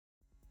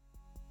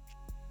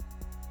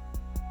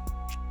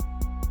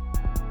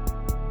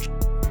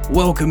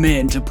Welcome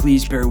in to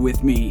Please Bear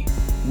With Me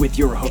with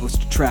your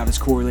host, Travis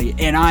Corley,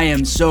 and I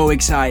am so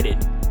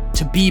excited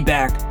to be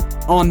back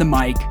on the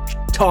mic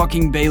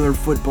talking Baylor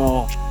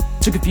football.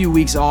 Took a few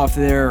weeks off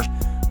there,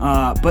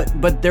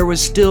 but there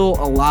was still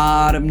a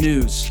lot of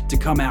news to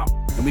come out,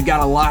 and we've got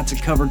a lot to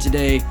cover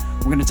today.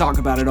 We're going to talk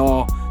about it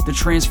all. The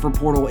transfer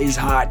portal is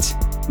hot.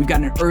 We've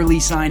got an early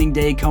signing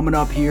day coming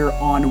up here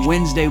on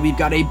Wednesday. We've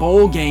got a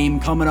bowl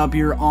game coming up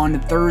here on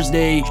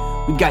Thursday.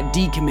 We've got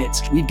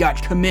decommits. We've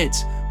got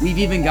commits. We've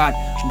even got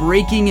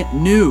breaking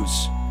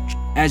news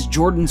as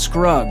Jordan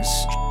Scruggs,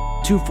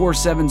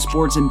 247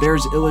 Sports and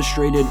Bears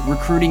Illustrated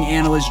recruiting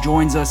analyst,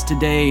 joins us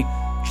today.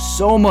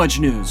 So much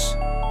news.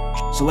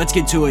 So let's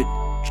get to it.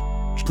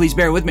 Please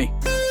bear with me.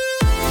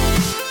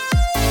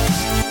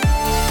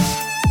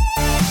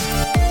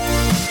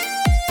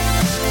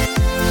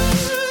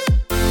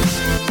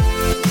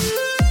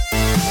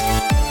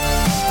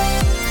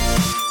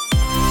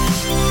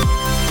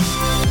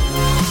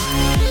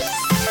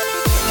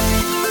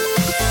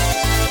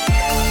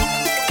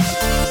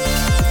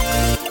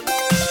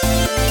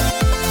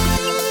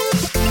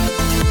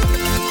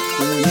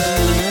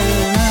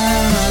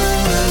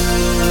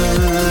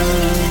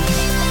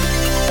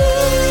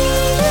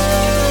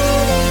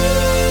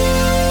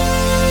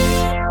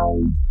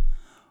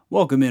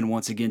 Welcome in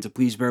once again to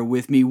Please Bear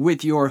With Me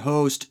with your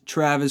host,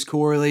 Travis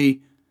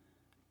Corley.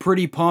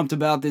 Pretty pumped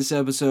about this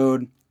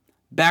episode.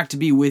 Back to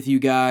be with you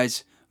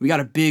guys. We got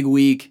a big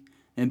week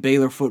in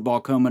Baylor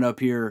football coming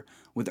up here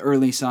with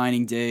early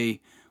signing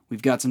day.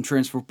 We've got some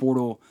transfer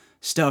portal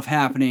stuff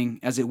happening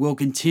as it will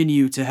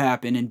continue to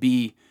happen and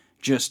be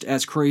just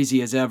as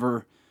crazy as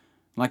ever.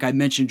 Like I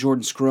mentioned,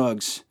 Jordan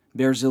Scruggs,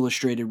 Bears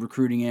Illustrated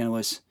recruiting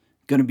analyst,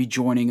 going to be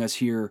joining us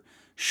here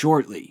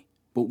shortly.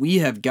 But we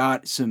have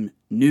got some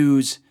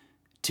news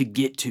to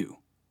get to.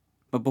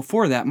 But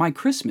before that, my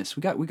Christmas.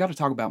 We got to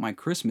talk about my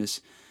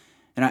Christmas.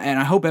 And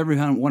I hope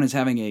everyone is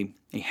having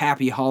a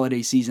happy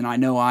holiday season. I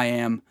know I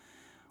am.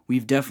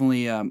 We've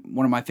definitely,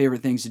 one of my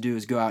favorite things to do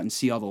is go out and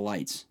see all the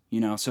lights,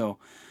 So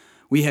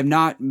we have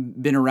not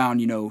been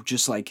around,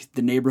 just like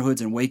the neighborhoods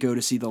in Waco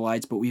to see the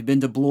lights, but we've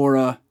been to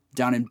Blora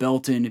down in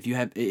Belton. If you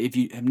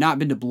have not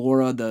been to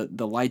Blora,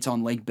 the lights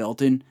on Lake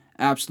Belton,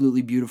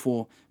 absolutely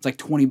beautiful. It's like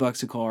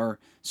 $20 a car.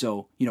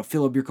 So,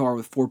 fill up your car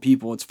with 4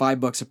 people. It's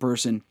 $5 a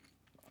person.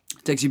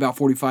 It takes you about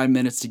 45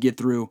 minutes to get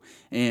through,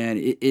 and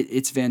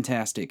it's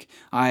fantastic.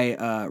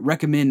 I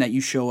recommend that you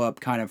show up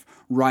kind of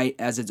right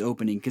as it's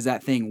opening because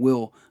that thing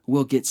will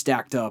get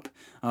stacked up.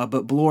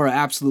 But Blora,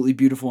 absolutely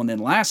beautiful. And then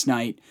last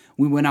night,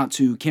 we went out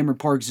to Cameron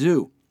Park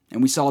Zoo,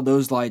 and we saw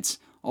those lights.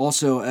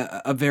 Also,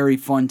 a very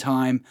fun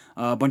time.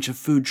 A bunch of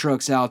food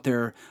trucks out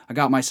there. I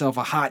got myself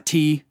a hot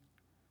tea.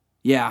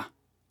 Yeah.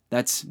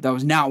 That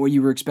was not what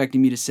you were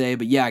expecting me to say,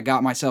 but yeah, I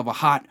got myself a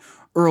hot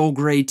Earl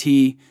Grey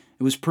tea.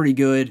 It was pretty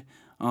good.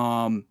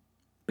 But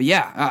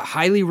yeah, I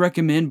highly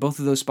recommend both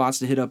of those spots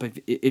to hit up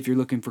if you're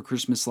looking for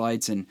Christmas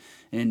lights,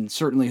 and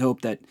certainly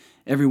hope that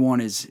everyone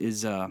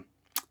is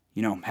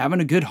having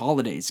a good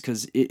holidays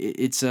because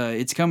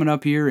it's coming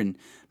up here. And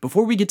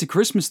before we get to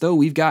Christmas though,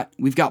 we've got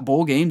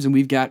bowl games and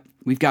we've got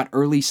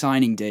early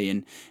signing day.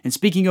 And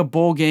speaking of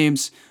bowl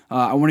games,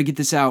 I want to get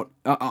this out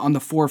on the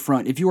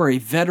forefront. If you are a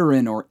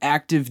veteran or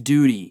active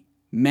duty,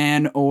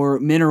 men or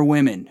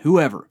women,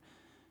 whoever,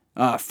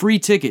 free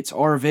tickets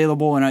are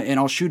available, and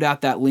I'll shoot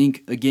out that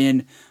link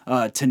again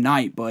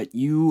tonight. But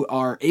you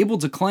are able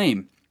to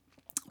claim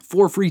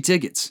 4 free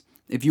tickets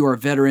if you are a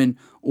veteran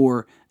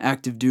or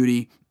active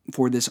duty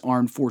for this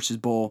Armed Forces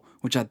Bowl,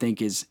 which I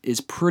think is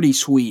pretty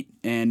sweet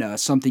and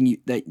something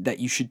that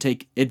you should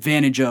take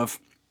advantage of,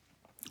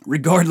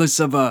 regardless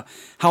of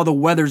how the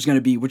weather's going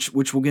to be, which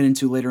we'll get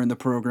into later in the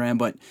program.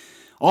 But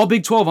all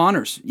Big 12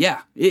 honors,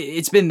 yeah,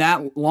 it's been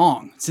that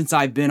long since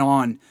I've been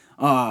on.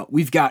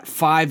 We've got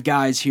 5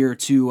 guys here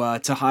to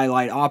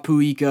highlight.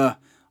 Apu Ika,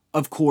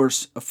 of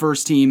course, a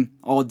first team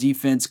all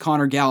defense.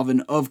 Connor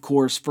Galvin, of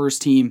course,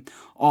 first team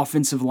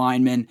offensive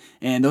lineman.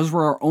 And those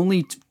were our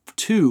only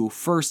 2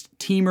 first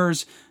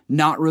teamers.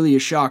 Not really a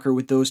shocker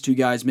with those 2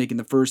 guys making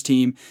the first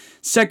team.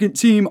 Second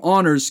team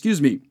honors,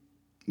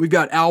 we've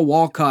got Al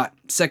Walcott,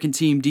 second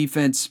team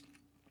defense.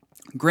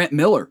 Grant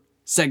Miller,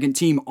 second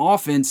team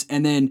offense.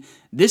 And then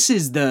this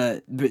is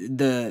the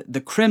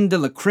creme de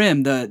la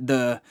creme,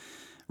 the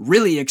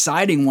really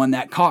exciting one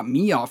that caught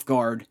me off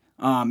guard,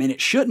 and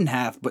it shouldn't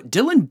have. But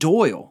Dylan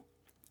Doyle,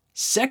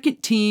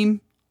 second team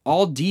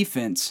all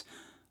defense,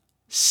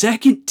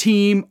 second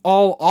team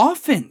all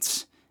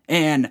offense.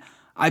 And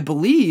I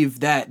believe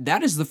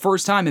that is the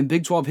first time in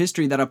Big 12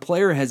 history that a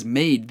player has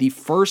made the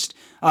first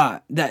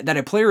that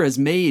a player has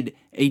made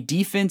a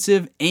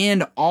defensive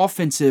and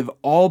offensive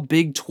all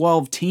Big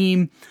 12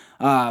 team.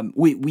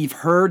 We've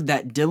heard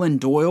that Dylan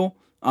Doyle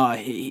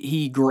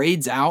he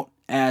grades out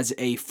as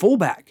a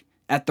fullback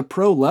at the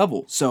pro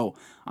level, so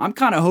I'm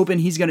kind of hoping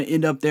he's going to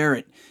end up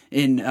there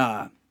in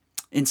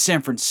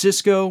San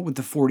Francisco with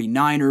the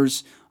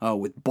 49ers,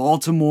 with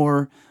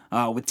Baltimore.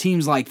 With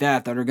teams like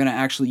that are going to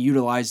actually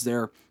utilize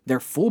their their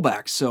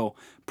fullbacks. So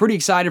pretty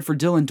excited for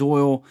Dylan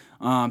Doyle.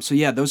 So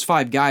yeah, those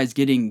 5 guys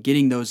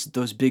getting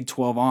those Big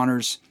 12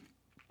 honors.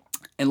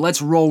 And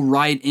let's roll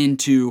right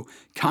into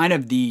kind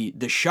of the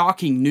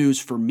shocking news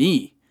for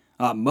me.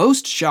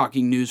 Most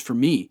shocking news for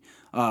me.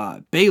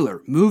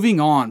 Baylor moving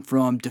on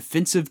from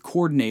defensive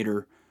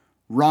coordinator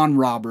Ron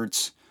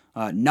Roberts.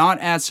 Not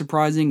as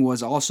surprising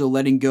was also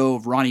letting go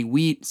of Ronnie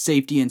Wheat,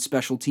 safety and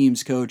special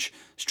teams coach.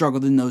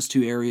 Struggled in those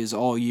 2 areas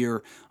all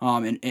year,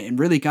 and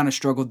really kind of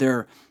struggled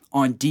there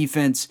on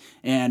defense.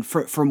 And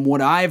from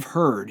what I've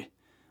heard,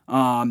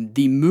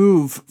 the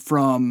move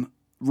from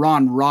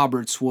Ron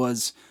Roberts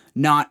was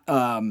not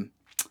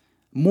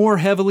more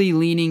heavily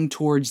leaning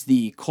towards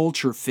the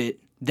culture fit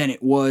than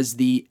it was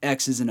the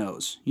X's and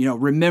O's.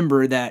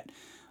 Remember that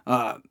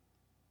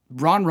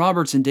Ron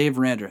Roberts and Dave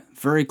Aranda,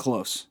 very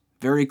close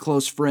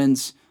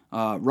friends.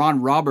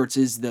 Ron Roberts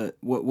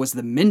was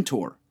the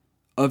mentor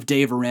of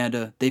Dave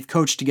Aranda. They've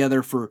coached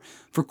together for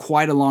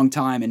quite a long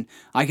time, and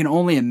I can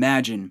only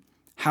imagine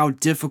how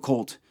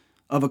difficult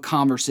of a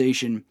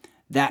conversation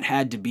that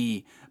had to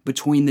be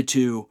between the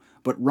two.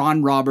 But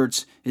Ron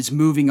Roberts is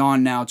moving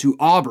on now to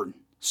Auburn.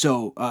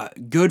 So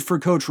good for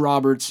Coach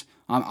Roberts.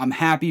 I'm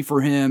happy for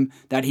him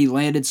that he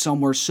landed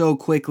somewhere so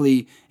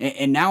quickly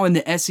and now in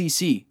the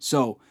SEC.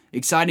 So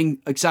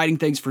exciting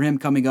things for him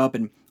coming up,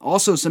 and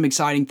also some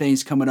exciting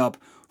things coming up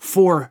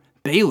for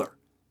Baylor.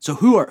 So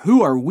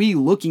who are we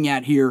looking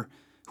at here?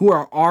 Who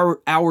are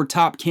our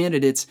top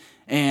candidates?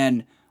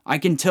 And I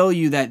can tell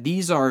you that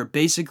these are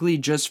basically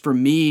just for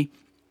me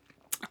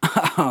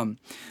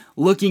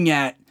looking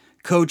at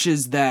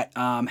coaches that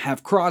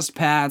have crossed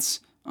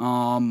paths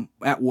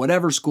at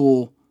whatever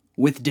school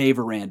with Dave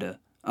Aranda.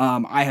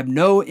 I have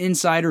no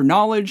insider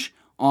knowledge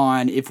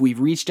on if we've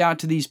reached out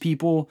to these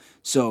people,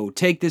 so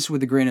take this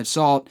with a grain of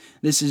salt.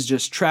 This is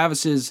just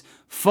Travis's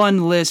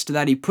fun list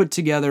that he put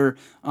together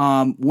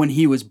when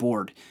he was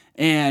bored.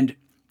 And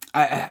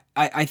I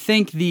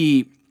think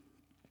at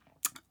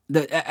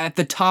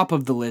the top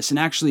of the list, and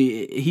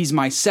actually he's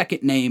my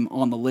second name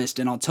on the list,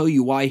 and I'll tell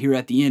you why here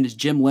at the end, is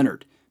Jim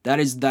Leonhard. That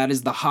is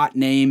the hot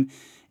name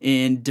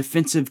in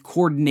defensive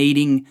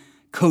coordinating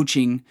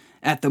coaching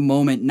at the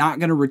moment. Not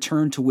going to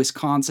return to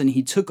Wisconsin.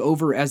 He took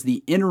over as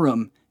the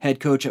interim head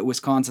coach at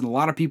Wisconsin. A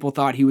lot of people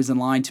thought he was in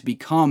line to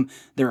become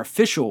their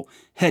official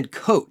head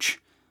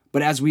coach,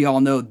 but as we all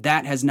know,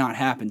 that has not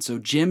happened. So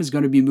Jim is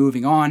going to be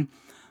moving on.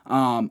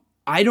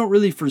 I don't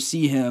really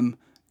foresee him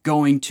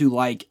going to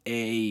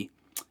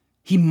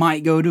he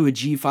might go to a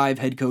G5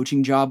 head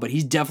coaching job, but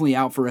he's definitely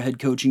out for a head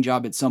coaching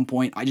job at some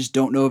point. I just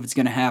don't know if it's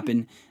going to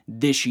happen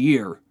this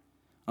year,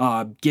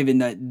 given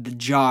that the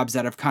jobs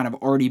that have kind of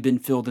already been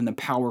filled in the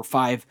Power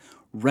 5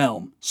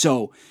 realm.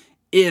 So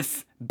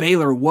if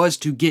Baylor was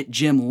to get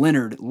Jim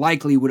Leonhard,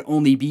 likely would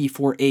only be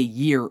for a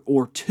year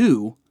or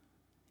 2.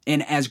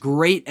 And as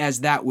great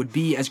as that would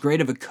be, as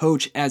great of a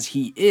coach as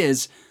he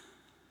is,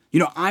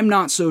 I'm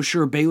not so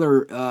sure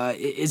Baylor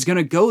is going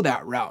to go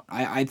that route.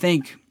 I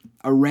think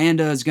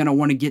Aranda is going to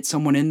want to get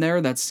someone in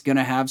there that's going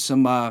to have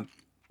some,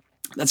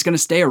 that's going to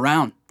stay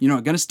around,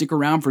 going to stick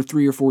around for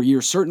 3 or 4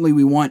 years. Certainly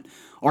we want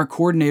our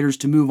coordinators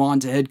to move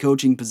on to head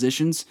coaching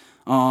positions.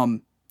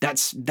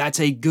 That's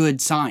a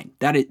good sign.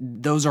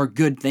 Those are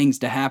good things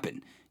to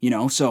happen,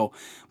 so,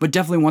 but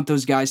definitely want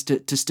those guys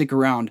to stick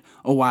around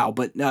a while.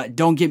 But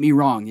don't get me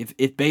wrong.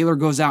 If Baylor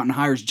goes out and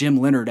hires Jim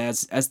Leonhard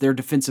as their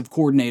defensive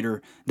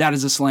coordinator, that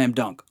is a slam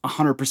dunk,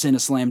 100% a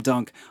slam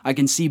dunk. I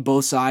can see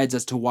both sides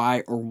as to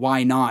why or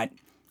why not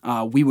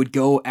we would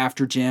go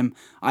after Jim.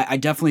 I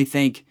definitely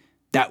think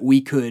that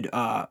we could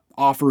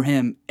offer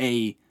him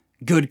a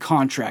good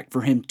contract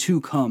for him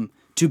to come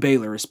to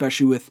Baylor,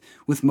 especially with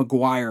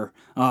McGuire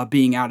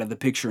being out of the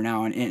picture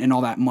now and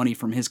all that money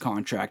from his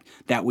contract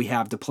that we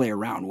have to play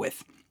around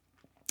with.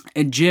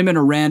 And Jim and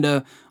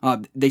Aranda,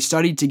 they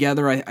studied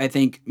together. I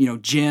think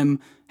Jim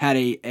had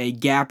a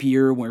gap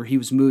year where he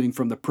was moving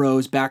from the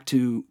pros back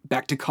to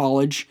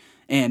college,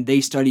 and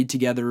they studied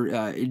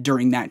together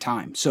during that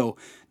time. So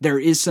there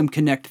is some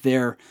connect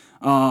there.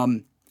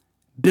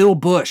 Bill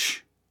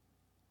Busch,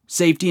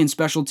 safety and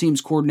special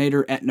teams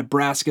coordinator at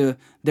Nebraska.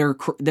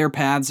 Their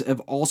paths have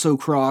also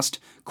crossed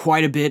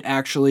quite a bit,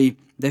 actually.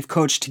 They've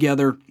coached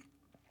together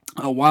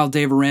while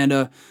Dave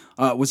Aranda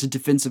was a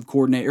defensive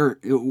coordinator,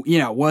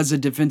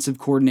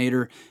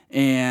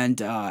 and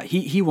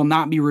he will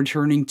not be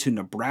returning to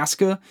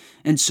Nebraska.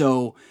 And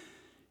so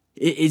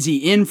is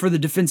he in for the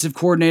defensive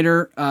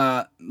coordinator?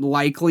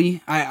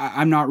 Likely.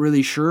 I'm not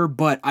really sure,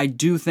 but I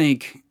do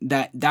think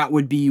that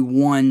would be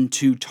one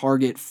to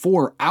target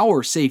for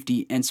our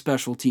safety and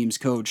special teams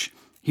coach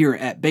here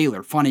at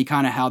Baylor. Funny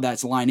kind of how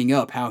that's lining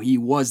up, how he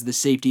was the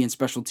safety and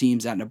special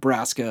teams at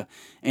Nebraska,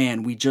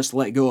 and we just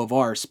let go of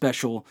our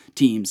special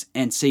teams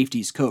and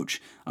safeties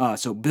coach.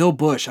 So Bill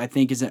Busch, I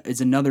think,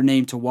 is another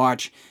name to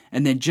watch.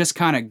 And then just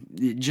going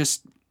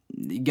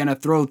to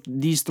throw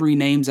these 3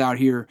 names out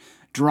here.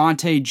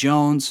 Durante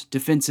Jones,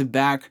 defensive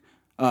back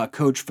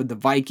coach for the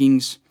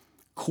Vikings.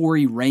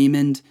 Corey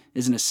Raymond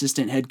is an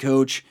assistant head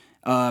coach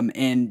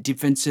and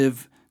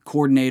defensive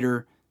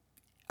coordinator.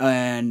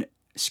 And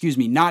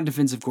not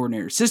defensive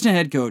coordinator, assistant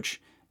head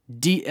coach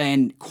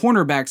and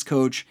cornerbacks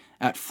coach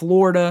at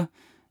Florida,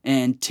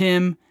 and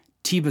Tim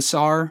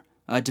Tibesar,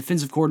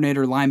 defensive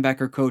coordinator,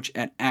 linebacker coach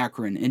at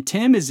Akron. And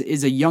Tim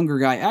is a younger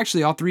guy.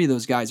 Actually, all three of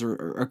those guys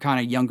are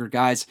kind of younger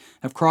guys.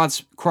 Have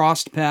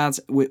crossed paths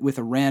with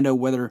Aranda,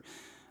 whether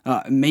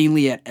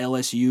mainly at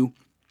LSU.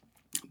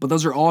 But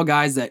those are all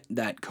guys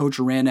that Coach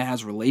Aranda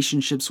has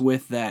relationships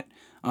with that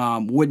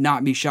would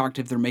not be shocked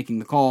if they're making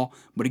the call.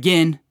 But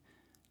again,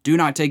 do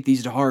not take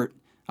these to heart.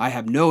 I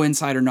have no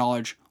insider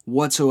knowledge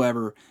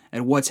whatsoever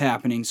at what's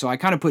happening. So I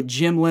kind of put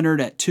Jim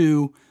Leonhard at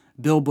 2,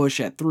 Bill Bush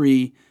at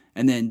 3,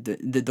 and then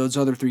those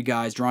other 3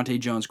 guys, Durante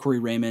Jones, Corey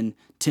Raymond,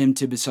 Tim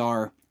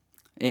Tibesar,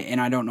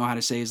 and I don't know how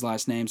to say his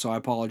last name, so I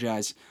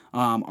apologize,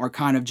 are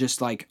kind of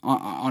just like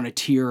on a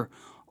tier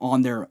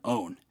on their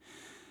own.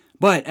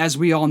 But as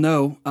we all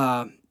know,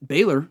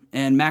 Baylor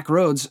and Mack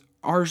Rhoades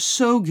are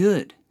so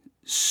good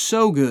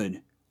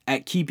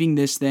at keeping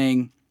this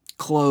thing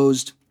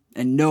closed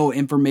and no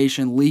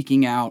information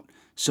leaking out.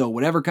 So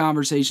whatever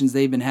conversations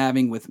they've been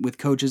having with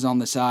coaches on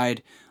the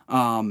side,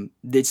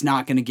 it's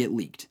not going to get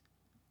leaked.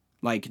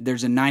 Like,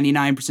 there's a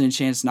 99%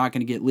 chance it's not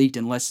going to get leaked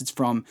unless it's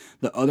from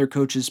the other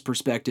coach's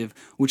perspective,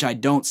 which I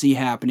don't see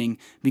happening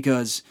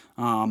because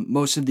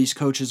most of these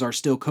coaches are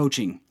still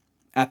coaching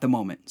at the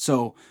moment.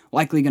 So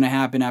likely going to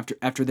happen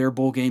after their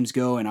bowl games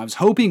go. And I was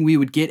hoping we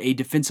would get a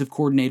defensive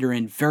coordinator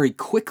in very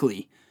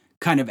quickly,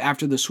 kind of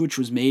after the switch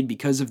was made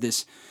because of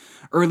this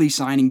early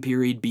signing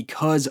period,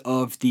 because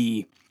of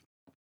the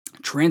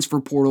transfer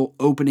portal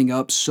opening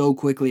up so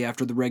quickly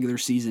after the regular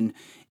season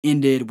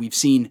ended. We've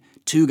seen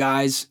 2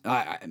 guys,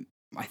 I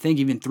think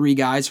even 3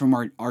 guys from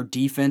our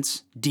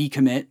defense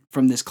decommit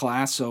from this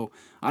class. So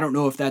I don't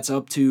know if that's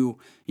up to,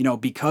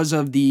 because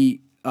of the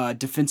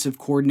defensive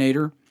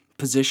coordinator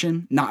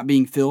position not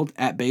being filled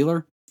at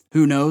Baylor.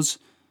 Who knows?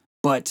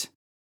 But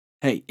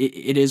hey,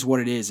 it is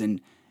what it is.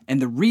 And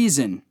the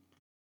reason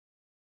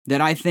that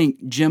I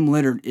think Jim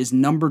Leonhard is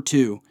number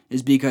 2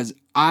 is because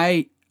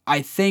I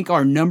think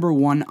our number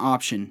 1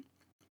 option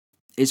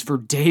is for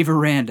Dave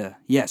Aranda.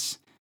 Yes,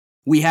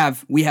 we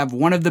have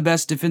one of the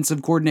best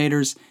defensive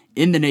coordinators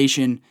in the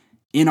nation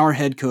in our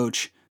head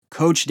coach,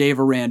 Coach Dave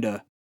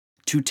Aranda,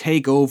 to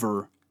take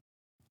over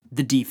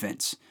the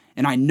defense.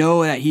 And I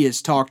know that he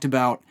has talked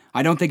about,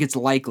 I don't think it's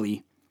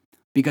likely,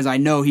 because I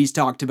know he's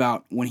talked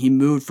about when he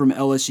moved from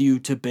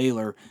LSU to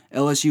Baylor,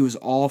 LSU is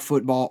all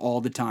football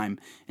all the time.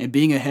 And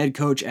being a head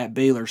coach at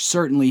Baylor,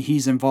 certainly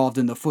he's involved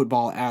in the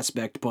football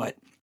aspect, but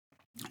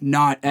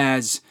not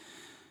as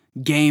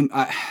game.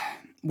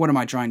 What am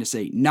I trying to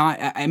say?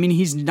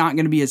 He's not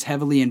going to be as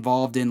heavily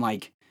involved in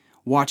like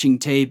watching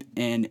tape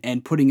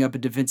and putting up a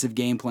defensive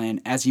game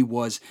plan as he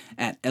was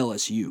at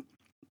LSU.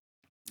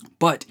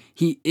 But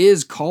he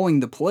is calling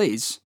the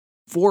plays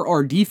for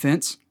our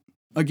defense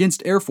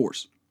against Air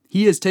Force.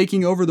 He is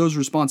taking over those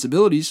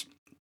responsibilities,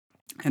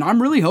 and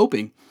I'm really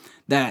hoping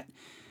that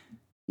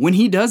when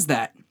he does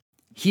that,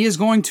 he is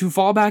going to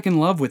fall back in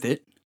love with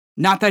it.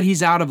 Not that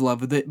he's out of love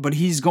with it, but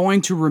he's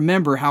going to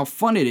remember how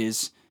fun it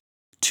is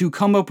to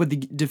come up with the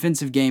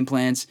defensive game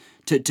plans,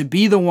 to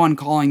be the one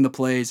calling the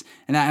plays,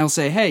 and that he'll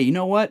say, hey, you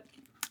know what?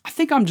 I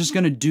think I'm just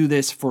going to do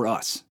this for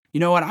us. You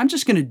know what? I'm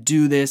just going to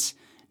do this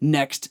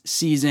next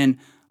season.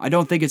 I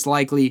don't think it's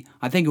likely.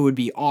 I think it would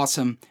be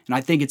awesome, and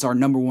I think it's our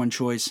number 1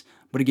 choice.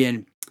 But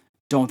again,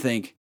 don't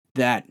think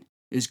that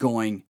is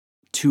going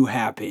to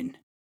happen.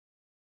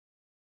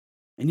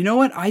 And you know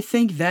what? I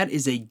think that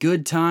is a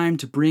good time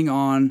to bring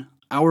on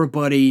our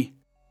buddy,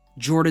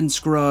 Jordan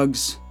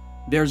Scruggs,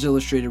 Bears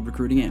Illustrated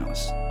recruiting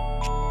analyst.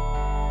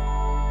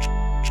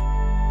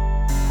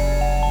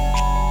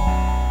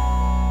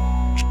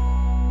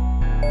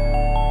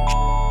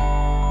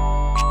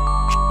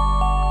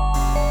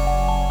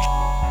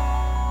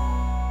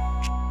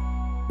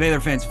 Baylor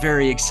fans,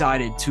 very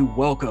excited to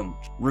welcome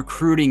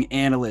recruiting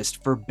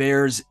analyst for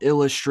Bears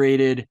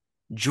Illustrated,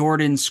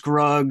 Jordan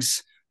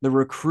Scruggs. The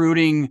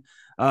recruiting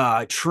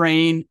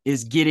train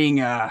is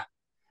getting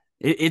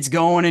it's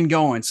going and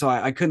going. So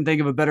I couldn't think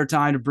of a better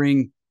time to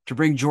bring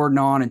Jordan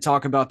on and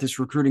talk about this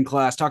recruiting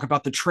class, talk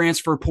about the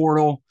transfer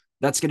portal.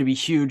 That's going to be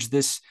huge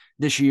this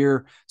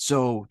year.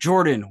 So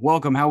Jordan,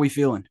 welcome. How are we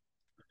feeling?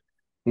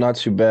 Not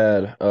too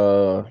bad.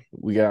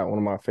 We got one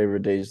of my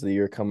favorite days of the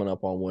year coming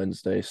up on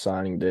Wednesday,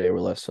 signing day. We're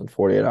less than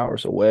 48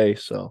 hours away.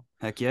 So,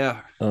 heck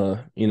yeah.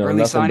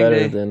 Nothing signing better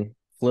day. than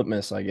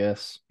Flipmas, I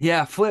guess.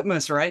 Yeah,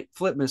 Flipmas, right?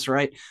 Flipmas,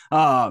 right?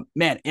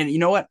 Man, and you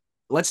know what?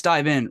 Let's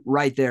dive in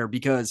right there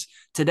because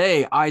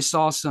today I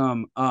saw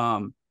some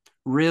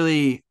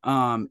really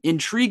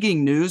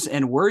intriguing news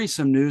and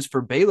worrisome news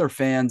for Baylor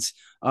fans.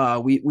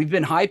 We've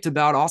been hyped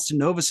about Austin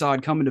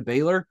Novosad coming to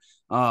Baylor.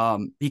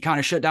 He kind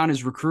of shut down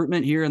his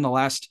recruitment here in the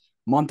last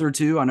month or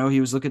 2. I know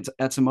he was looking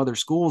at some other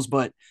schools,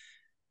 but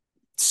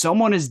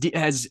someone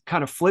has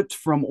kind of flipped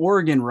from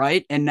Oregon,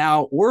 right? And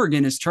now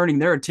Oregon is turning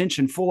their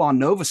attention full on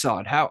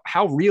Novosad.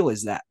 How real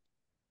is that?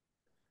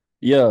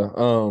 Yeah,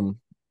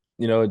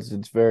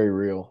 it's very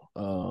real.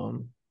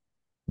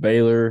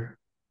 Baylor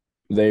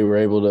they were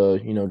able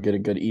to, get a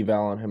good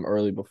eval on him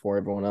early before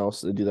everyone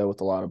else. They do that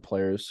with a lot of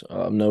players.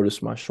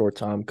 Noticed my short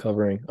time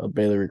covering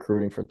Baylor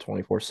recruiting for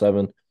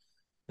 24/7.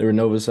 They were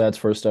Novosad's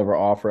first ever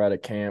offer at a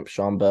camp.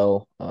 Sean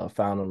Bell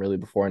found him really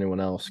before anyone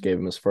else, gave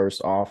him his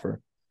first offer.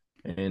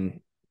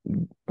 And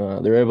they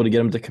were able to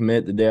get him to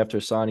commit the day after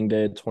signing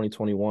day of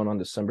 2021 on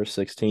December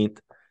 16th.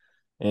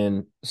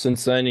 And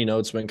since then,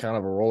 it's been kind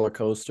of a roller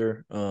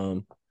coaster.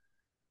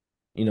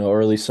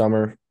 Early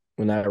summer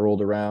when that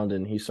rolled around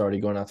and he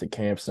started going out to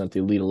camps and at the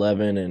Elite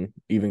 11 and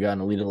even got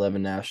an Elite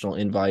 11 national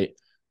invite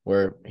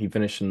where he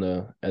finished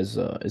as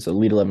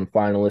Elite 11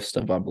 finalist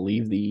of, I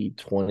believe, the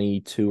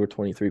 22 or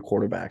 23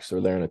 quarterbacks that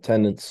were there in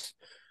attendance.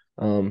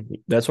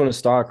 That's when his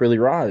stock really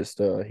rised.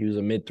 He was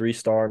a mid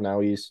 3-star. Now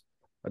he's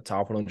a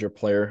top 100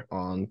 player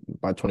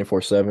by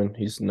 24/7.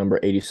 He's number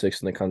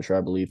 86 in the country,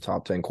 I believe,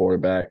 top 10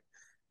 quarterback,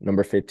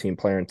 number 15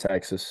 player in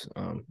Texas.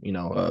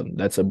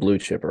 That's a blue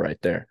chipper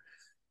right there.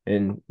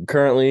 And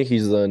currently,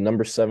 he's the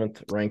number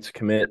 7th ranked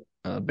commit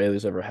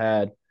Baylor's ever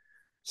had.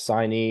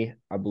 Signee,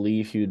 I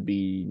believe he would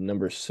be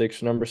number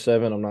 6, number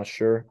 7. I'm not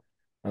sure.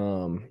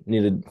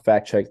 Need to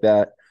fact check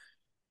that.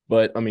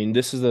 But I mean,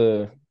 this is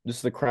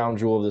the crown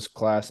jewel of this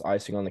class,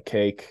 icing on the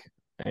cake,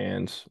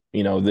 and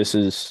this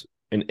is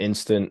an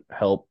instant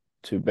help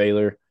to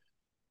Baylor.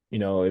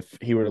 If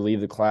he were to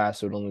leave the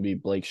class, it would only be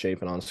Blake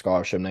Shapen on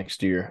scholarship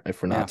next year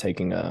if we're not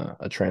taking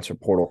a transfer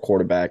portal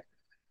quarterback.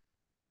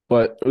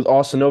 But with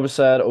Austin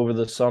Novosad over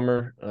the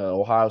summer,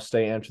 Ohio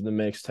State entered the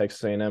mix,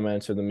 Texas A&M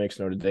entered the mix,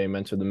 Notre Dame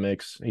entered the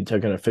mix. He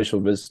took an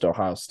official visit to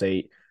Ohio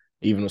State,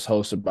 even was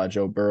hosted by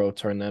Joe Burrow,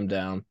 turned them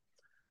down,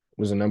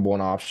 was a number 1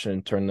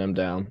 option, turned them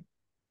down.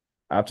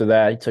 After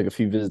that, he took a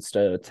few visits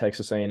to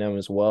Texas A&M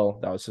as well.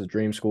 That was his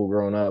dream school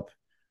growing up.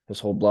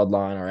 His whole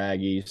bloodline are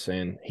Aggies,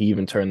 and he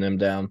even turned them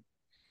down.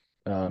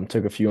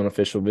 Took a few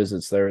unofficial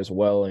visits there as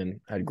well, and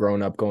had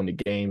grown up going to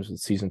games with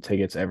season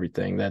tickets,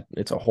 everything. That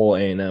it's a whole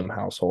A&M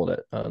household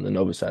at the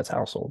Novosad's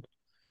household.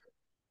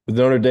 With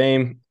Notre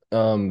Dame,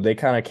 they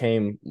kind of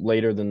came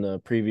later than the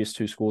previous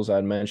 2 schools I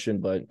had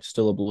mentioned, but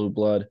still a blue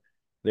blood.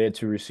 They had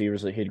 2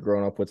 receivers that he'd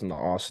grown up with in the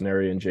Austin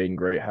area, and Jaden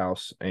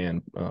Greathouse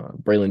and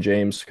Braylon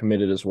James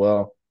committed as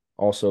well.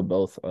 Also,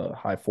 both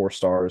high 4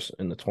 stars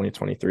in the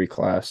 2023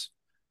 class.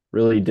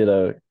 Really did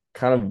a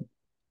kind of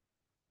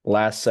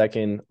last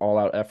second all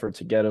out effort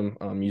to get him,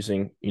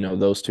 using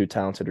those 2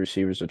 talented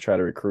receivers to try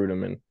to recruit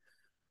him and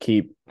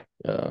keep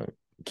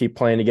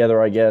playing together,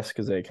 I guess,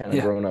 because they kind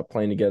of grown up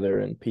playing together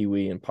in Pee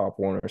Wee and Pop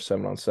Warner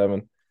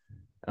 7-on-7.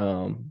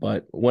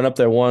 But went up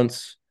there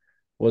once,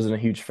 wasn't a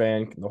huge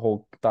fan. The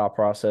whole thought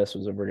process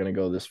was, if we're going to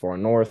go this far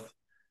north,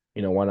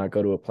 why not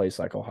go to a place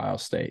like Ohio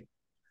State?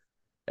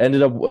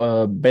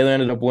 Baylor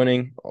ended up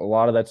winning. A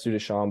lot of that's due to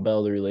Sean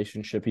Bell, the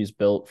relationship he's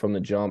built from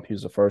the jump. He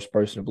was the first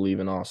person to believe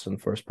in Austin,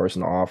 first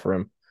person to offer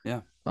him.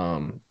 Yeah.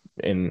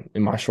 In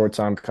my short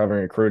time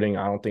covering recruiting,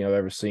 I don't think I've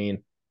ever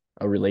seen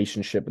a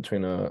relationship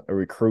between a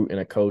recruit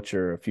and a coach,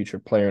 or a future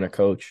player and a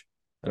coach,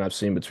 that I've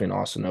seen between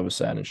Austin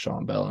Novosad and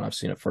Sean Bell, and I've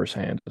seen it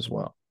firsthand as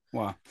well.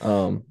 Wow.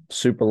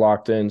 Super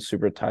locked in,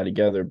 super tied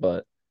together,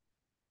 but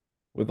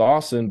with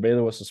Austin,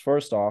 Baylor was his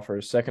first offer.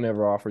 His second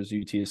ever offer is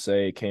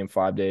UTSA. Came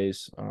 5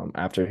 days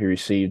after he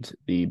received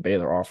the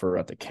Baylor offer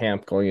at the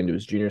camp going into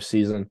his junior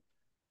season.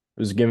 It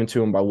was given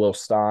to him by Will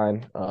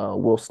Stein.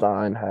 Will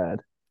Stein had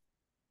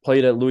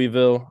played at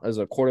Louisville as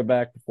a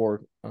quarterback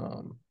before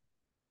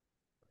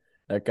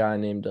that guy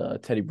named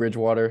Teddy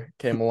Bridgewater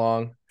came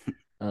along.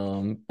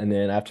 And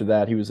then after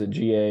that, he was a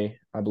GA,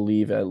 I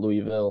believe, at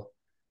Louisville.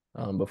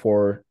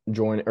 Before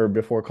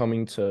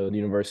coming to the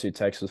University of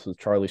Texas with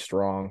Charlie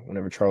Strong,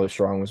 whenever Charlie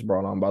Strong was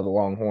brought on by the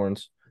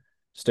Longhorns.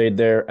 Stayed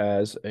there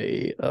as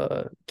a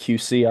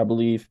QC, I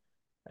believe,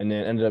 and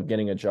then ended up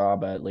getting a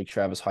job at Lake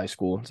Travis High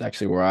School. It's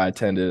actually where I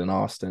attended in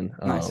Austin.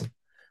 Nice.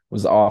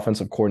 Was the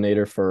offensive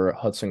coordinator for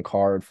Hudson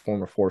Card,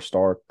 former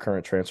 4-star,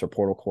 current transfer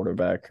portal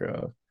quarterback,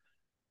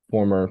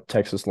 former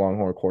Texas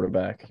Longhorn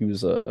quarterback. He was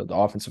the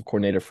offensive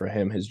coordinator for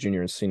him his junior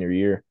and senior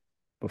year,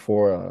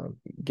 before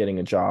getting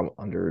a job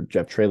under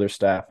Jeff Traylor's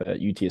staff at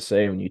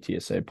UTSA when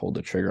UTSA pulled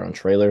the trigger on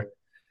Traylor.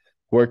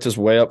 Worked his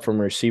way up from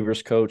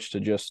receivers coach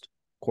to just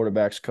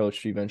quarterbacks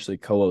coach, eventually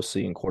co-OC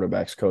and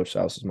quarterbacks coach.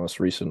 That was his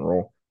most recent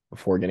role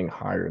before getting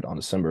hired on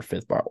December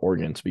 5th by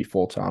Oregon to be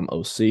full-time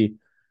OC.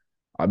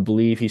 I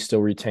believe he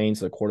still retains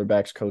the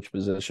quarterbacks coach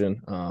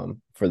position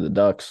for the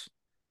Ducks.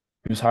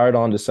 He was hired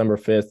on December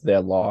 5th. They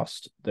had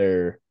lost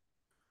their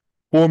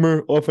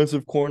former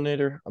offensive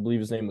coordinator. I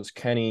believe his name was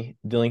Kenny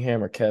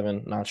Dillingham or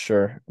Kevin, not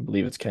sure. I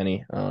believe it's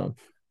Kenny.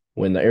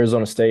 When the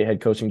Arizona State head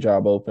coaching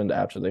job opened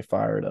after they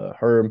fired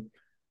Herb,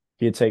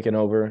 he had taken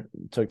over,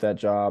 took that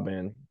job,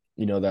 and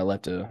that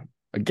left a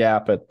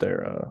gap at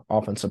their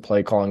offensive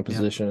play calling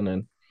position.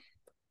 And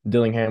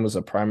Dillingham was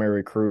a primary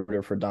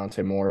recruiter for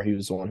Dante Moore. He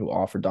was the one who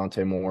offered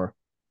Dante Moore.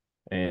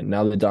 And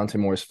now that Dante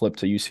Moore is flipped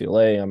to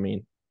UCLA, I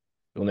mean,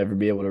 he'll never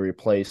be able to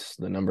replace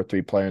the number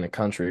 3 player in the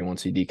country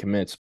once he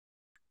decommits.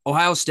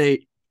 Ohio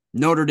State,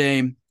 Notre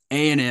Dame,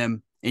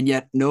 A&M, and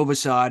yet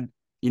Novosad,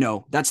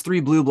 that's 3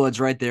 blue bloods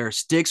right there.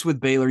 Sticks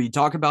with Baylor. You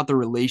talk about the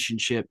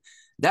relationship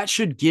that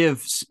should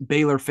give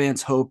Baylor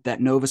fans hope that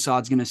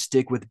Novosad's going to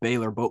stick with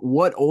Baylor. But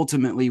what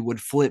ultimately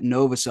would flip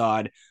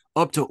Novosad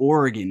up to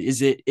Oregon?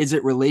 Is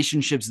it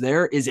relationships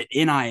there? Is it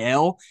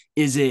NIL?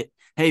 Is it,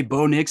 hey,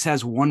 Bo Nix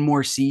has one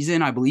more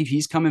season? I believe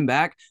he's coming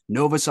back.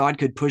 Novosad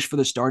could push for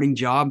the starting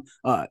job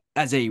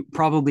as a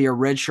probably a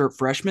redshirt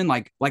freshman.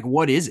 Like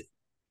what is it?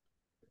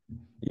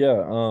 Yeah,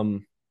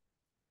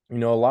 a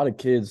lot of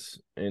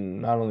kids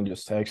in not only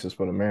just Texas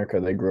but America,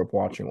 they grew up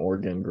watching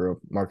Oregon, grew up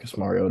Marcus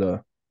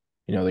Mariota.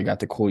 They got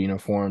the cool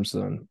uniforms,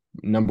 the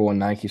number one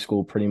Nike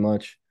school pretty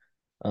much.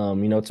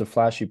 It's a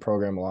flashy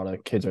program a lot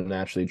of kids are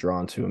naturally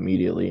drawn to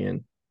immediately.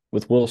 And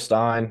with Will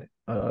Stein,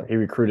 he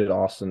recruited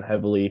Austin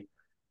heavily,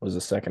 was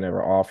the second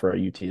ever offer at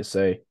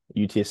UTSA.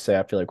 UTSA,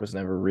 I feel like, was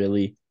never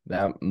really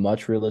that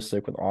much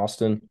realistic with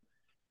Austin.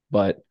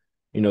 But,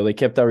 they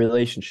kept that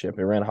relationship.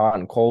 It ran hot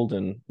and cold,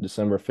 and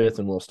December 5th,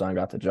 and Will Stein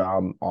got the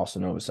job.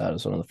 Austin Novosad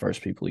was one of the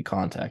first people he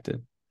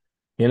contacted.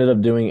 He ended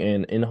up doing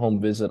an in-home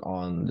visit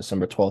on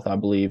December 12th, I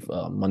believe,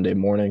 Monday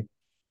morning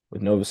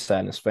with Novosad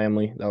and his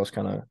family. That was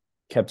kind of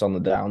kept on the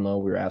down low.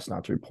 We were asked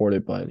not to report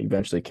it, but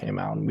eventually came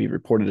out, and we've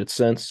reported it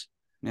since.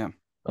 Yeah.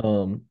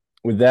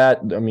 With that,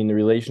 I mean, the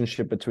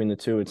relationship between the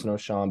two, it's no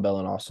Sean Bell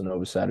and Austin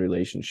Novosad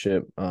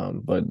relationship,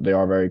 but they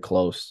are very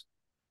close.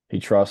 He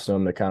trusts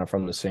them. They're kind of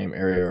from the same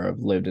area or have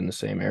lived in the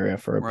same area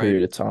for a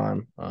period of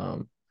time.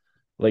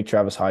 Lake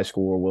Travis High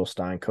School, where Will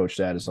Stein coached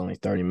at, is only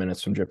 30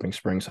 minutes from Dripping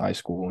Springs High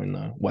School in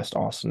the West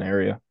Austin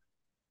area.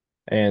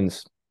 And,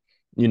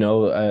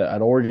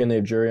 at Oregon, they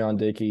have Jurion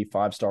Dickey,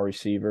 5-star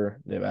receiver.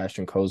 They have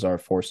Ashton Kozar,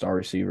 4-star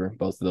receiver.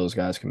 Both of those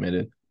guys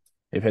committed.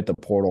 They've hit the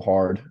portal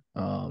hard.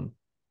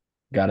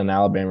 Got an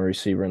Alabama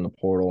receiver in the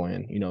portal,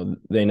 and,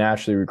 they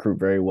naturally recruit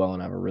very well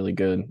and have a really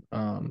good,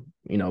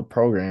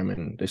 program.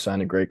 And they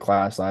signed a great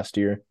class last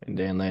year in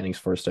Dan Lanning's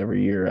first ever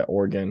year at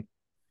Oregon.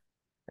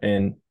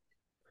 And,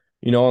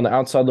 on the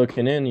outside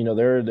looking in,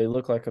 they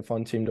look like a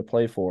fun team to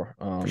play for.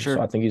 Sure.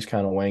 So I think he's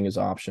kind of weighing his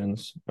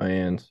options.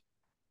 And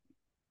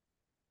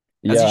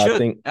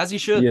as he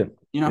should.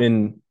 Yeah.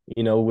 And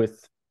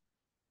with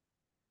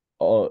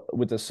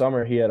the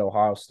summer, he had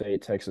Ohio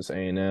State, Texas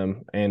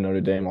A&M, and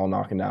Notre Dame all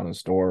knocking down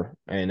his door.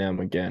 A&M,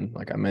 again,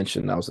 like I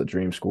mentioned, that was the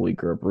dream school he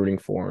grew up rooting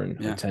for and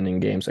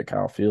attending games at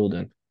Kyle Field,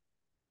 and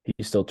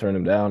he still turned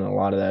him down. And a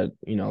lot of that,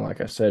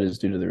 like I said, is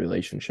due to the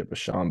relationship with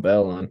Sean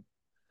Bell. And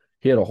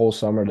he had a whole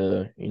summer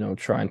to,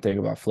 try and think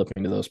about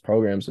flipping to those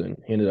programs, and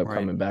he ended up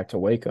coming back to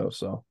Waco.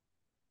 So,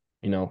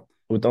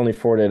 with only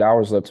 48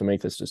 hours left to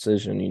make this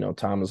decision,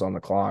 time is on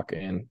the clock.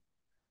 And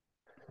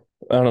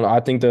I don't know. I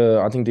think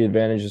the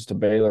advantage is to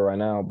Baylor right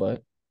now,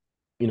 but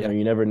you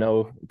never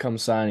know. Come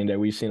signing day,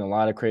 we've seen a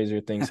lot of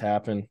crazier things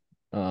happen.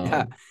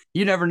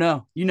 You never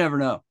know. You never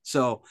know.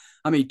 So,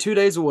 I mean, 2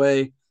 days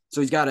away. So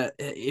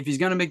if he's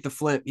going to make the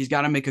flip, he's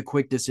got to make a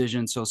quick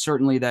decision. So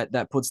certainly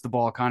that puts the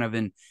ball kind of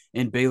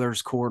in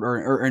Baylor's court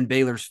or in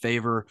Baylor's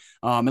favor.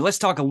 And let's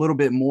talk a little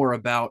bit more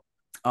about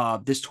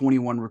this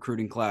 21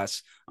 recruiting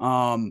class.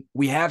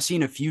 We have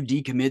seen a few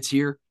decommits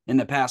here in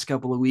the past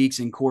couple of weeks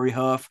in Corey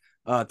Huff,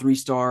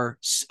 3-star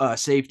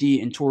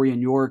safety, and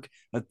Torian York,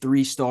 a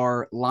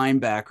 3-star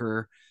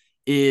linebacker.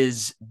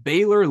 Is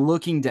Baylor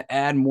looking to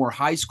add more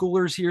high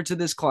schoolers here to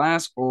this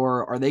class,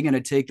 or are they going to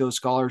take those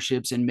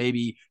scholarships and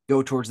maybe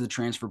go towards the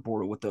transfer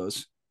portal with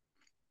those?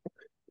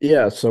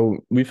 Yeah, so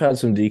we've had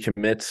some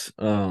decommits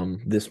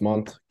this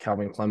month.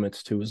 Calvin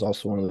Clements, too, is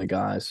also one of the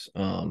guys.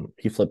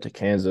 He flipped to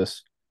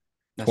Kansas.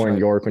 Torian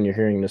York, when you're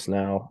hearing this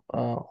now,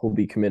 he'll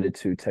be committed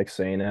to Texas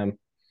A&M.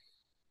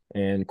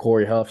 And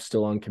Corey Huff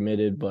still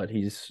uncommitted, but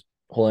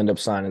he'll end up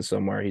signing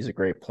somewhere. He's a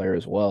great player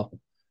as well.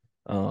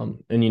 And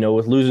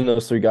with losing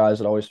those 3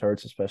 guys, it always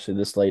hurts, especially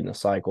this late in the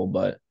cycle.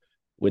 But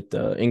with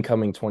the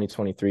incoming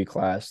 2023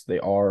 class, they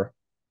are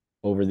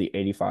over the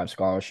 85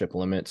 scholarship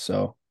limit.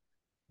 So,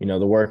 they're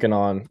working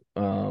on,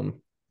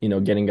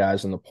 getting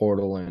guys in the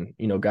portal, and,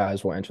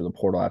 guys will enter the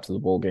portal after the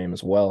bowl game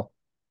as well.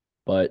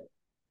 But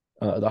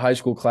the high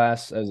school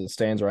class, as it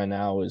stands right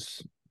now,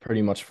 is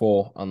pretty much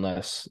full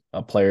unless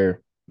a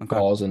player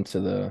falls into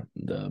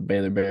the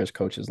Baylor Bears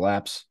coach's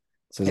laps,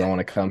 says, I want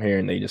to come here,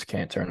 and they just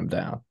can't turn them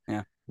down.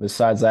 Yeah.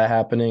 Besides that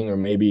happening, or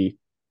maybe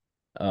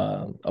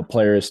a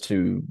player is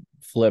to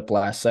flip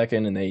last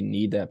second and they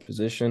need that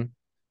position.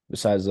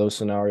 Besides those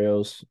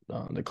scenarios,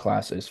 the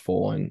class is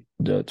full, and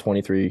the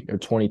 23 or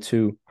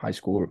 22 high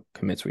school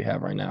commits we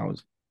have right now,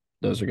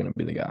 those are going to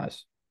be the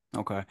guys.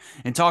 Okay.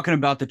 And talking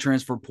about the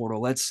transfer portal,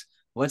 let's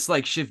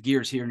like shift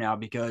gears here now,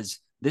 because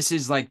this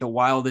is like the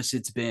wildest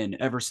it's been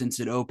ever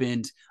since it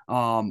opened.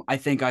 I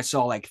think I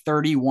saw like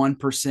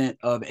 31%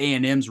 of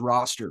A&M's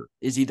roster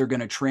is either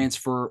going to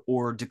transfer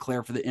or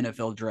declare for the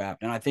NFL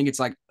draft. And I think it's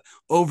like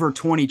over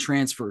 20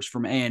 transfers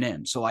from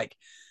A&M. So like,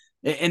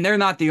 and they're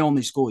not the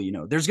only school,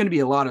 there's going to be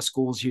a lot of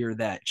schools here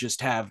that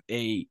just have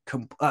like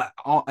a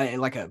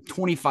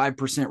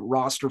 25%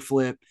 roster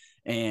flip,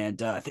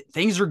 and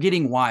things are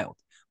getting wild.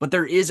 But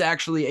there is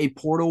actually a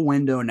portal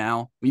window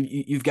now.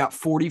 You've got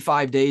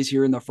 45 days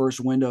here in the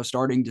first window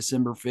starting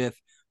December 5th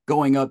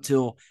going up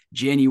till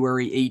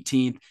January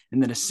 18th,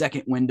 and then a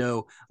second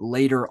window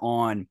later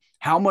on.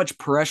 How much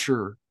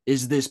pressure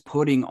is this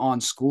putting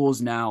on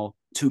schools now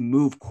to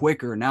move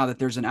quicker now that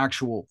there's an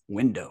actual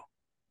window?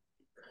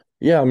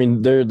 Yeah, I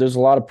mean there's a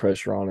lot of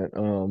pressure on it,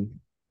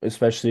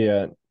 especially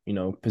at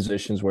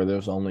positions where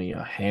there's only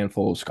a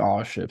handful of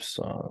scholarships,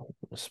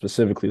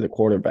 specifically the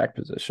quarterback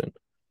position.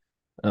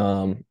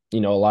 A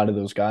lot of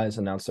those guys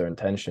announce their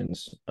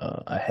intentions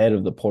ahead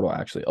of the portal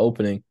actually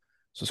opening,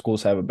 so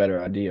schools have a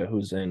better idea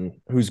who's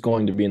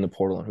going to be in the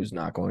portal and who's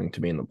not going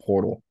to be in the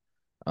portal.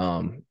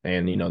 And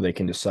they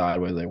can decide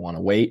whether they want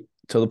to wait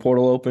till the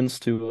portal opens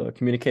to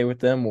communicate with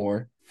them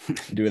or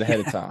do it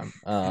ahead of Yeah.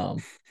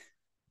 time.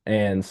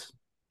 And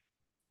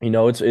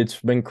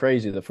it's been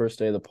crazy. The first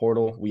day of the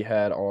portal, we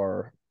had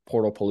our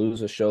Portal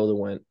Palooza show that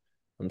went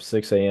from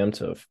 6 a.m.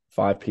 to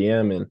 5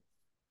 p.m. And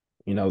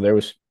there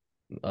was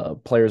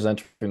players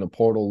entering the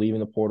portal, leaving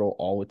the portal,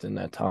 all within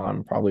that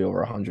time. Probably over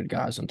 100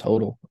 guys in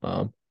total.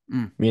 Mm.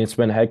 I mean, it's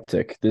been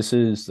hectic. This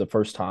is the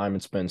first time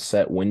it's been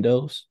set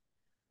windows,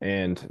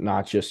 and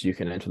not just you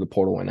can enter the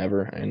portal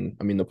whenever. And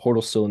I mean, the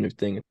portal's still a new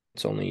thing.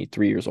 It's only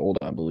 3 years old,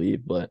 I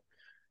believe, but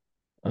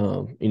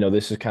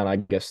this is kind of, I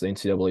guess, the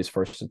NCAA's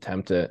first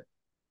attempt at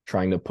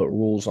trying to put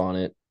rules on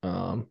it,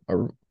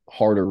 or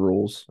harder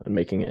rules, and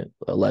making it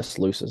less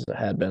loose as it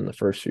had been the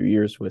first few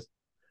years with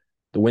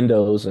the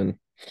windows. And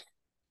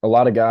a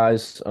lot of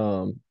guys,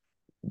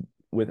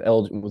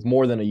 with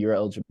more than a year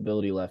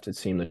eligibility left, it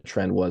seemed the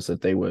trend was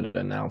that they would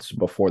announce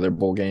before their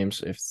bowl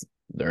games if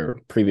their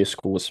previous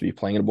school was to be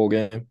playing in a bowl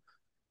game,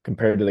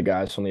 compared to the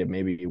guys who only have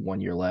maybe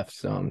 1 year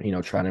left, trying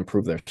to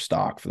improve their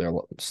stock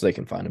so they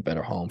can find a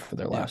better home for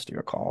their Yeah. last year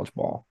of college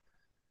ball.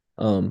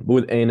 But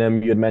with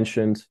A&M, you had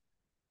mentioned,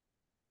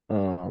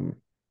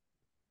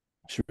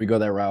 should we go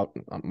that route?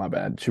 My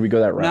bad. Should we go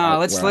that No, route where I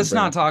let's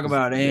not bring talk this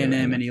about game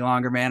A&M in? any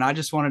longer, man. I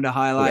just wanted to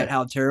highlight Okay.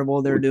 how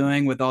terrible they're Well,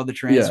 doing with all the yeah.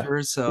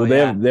 transfers. So Well, they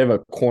yeah. have they have a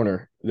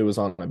corner that was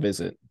on a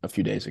visit a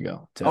few days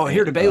ago Oh,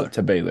 here to Baylor.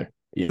 to Baylor.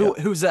 Yeah.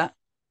 Who's that?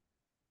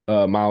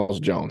 Miles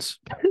Jones.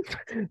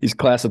 He's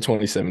class of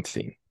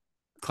 2017.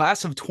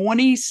 Class of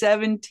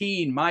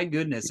 2017. My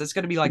goodness, that's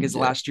going to be like his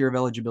Yeah. last year of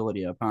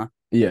eligibility up, huh?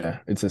 Yeah,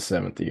 it's his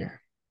seventh year.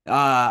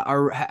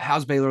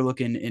 How's Baylor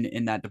looking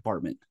in that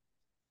department?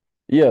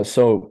 Yeah,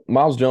 so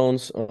Miles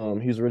Jones,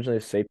 he was originally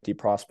a safety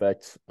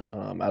prospect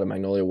out of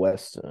Magnolia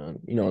West,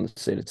 in the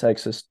state of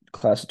Texas,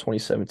 class of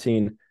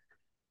 2017.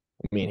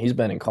 I mean, he's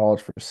been in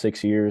college for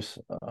 6 years.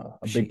 A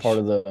big part Sheesh.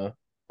 of the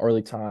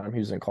early time he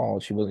was in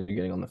college, he wasn't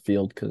getting on the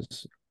field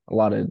because a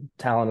lot of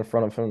talent in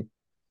front of him.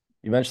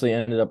 Eventually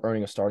ended up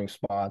earning a starting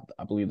spot,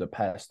 I believe, the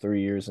past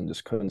 3 years, and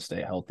just couldn't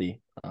stay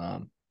healthy. A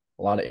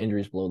lot of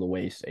injuries below the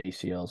waist,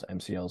 ACLs,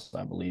 MCLs,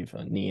 I believe,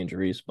 knee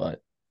injuries, but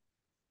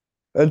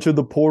entered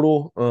the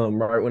portal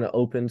right when it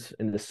opened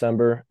in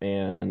December,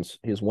 and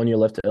he has 1 year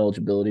left to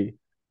eligibility.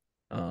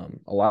 A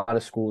lot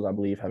of schools, I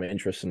believe, have an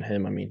interest in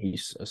him. I mean,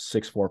 he's a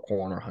 6'4"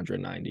 corner,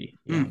 190.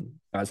 Mm,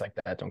 Guys like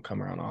that don't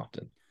come around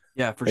often.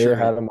 yeah, for Baylor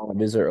sure. had him on a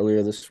visit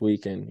earlier this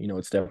week, and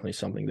it's definitely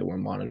something that we're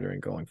monitoring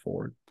going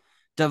forward.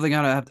 Definitely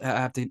gonna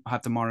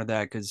have to monitor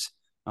that because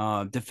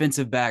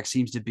defensive back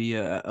seems to be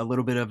a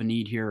little bit of a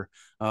need here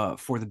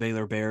for the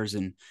Baylor Bears.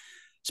 And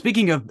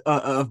speaking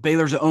of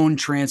Baylor's own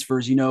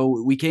transfers,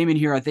 we came in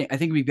here. I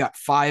think we've got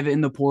 5 in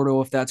the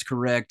portal, if that's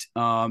correct.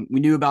 We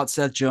knew about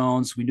Seth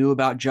Jones. We knew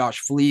about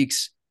Josh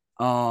Fleeks.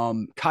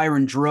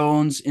 Kyron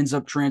Drones ends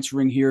up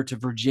transferring here to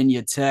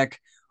Virginia Tech.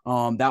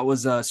 That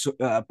was a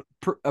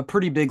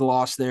pretty big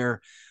loss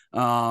there.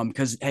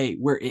 Because hey,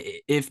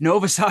 if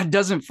Novosad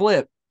doesn't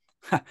flip,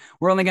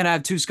 we're only going to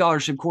have 2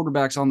 scholarship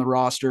quarterbacks on the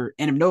roster.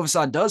 And if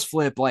Novosad does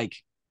flip, like,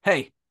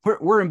 hey,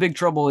 we're in big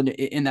trouble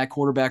in that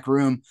quarterback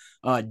room.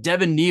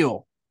 Devin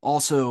Neal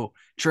also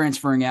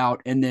transferring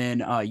out. And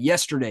then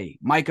yesterday,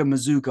 Micah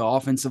Mazuka,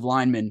 offensive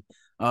lineman,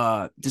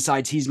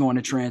 decides he's going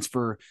to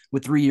transfer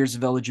with 3 years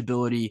of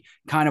eligibility.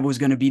 Kind of was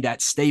going to be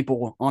that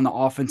staple on the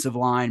offensive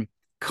line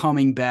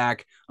coming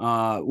back,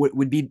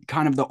 would be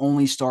kind of the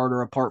only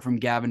starter apart from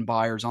Gavin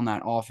Byers on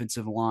that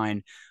offensive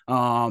line.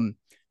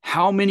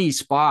 How many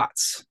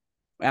spots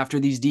after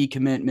these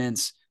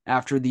decommitments,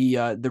 after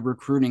the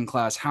recruiting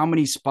class, how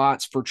many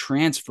spots for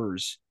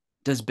transfers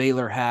does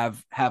Baylor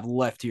have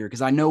left here?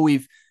 Because I know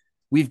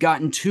we've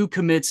gotten 2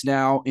 commits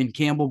now in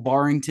Campbell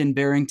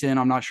Barrington.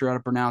 I'm not sure how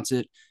to pronounce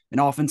it. An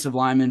offensive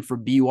lineman for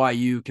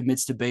BYU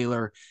commits to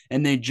Baylor,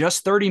 and then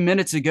just 30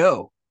 minutes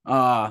ago,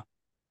 I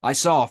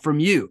saw from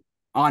you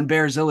on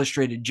Bears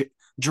Illustrated,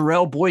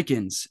 Jarrell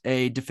Boykins,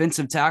 a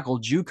defensive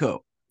tackle, JUCO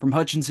from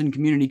Hutchinson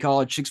Community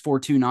College,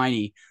 6'4",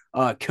 290,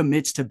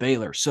 commits to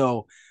Baylor.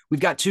 So we've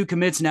got 2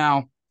 commits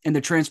now in the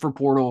transfer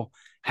portal.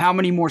 How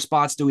many more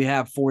spots do we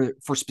have for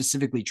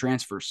specifically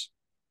transfers?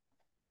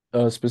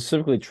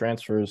 Specifically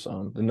transfers,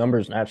 the number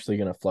is naturally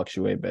going to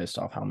fluctuate based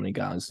off how many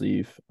guys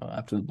leave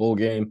after the bowl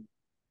game.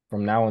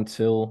 From now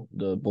until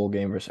the bowl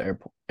game versus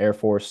Air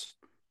Force,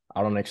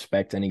 I don't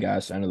expect any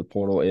guys to enter the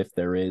portal. If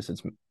there is,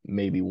 it's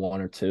maybe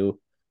 1 or 2.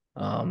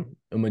 A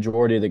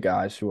majority of the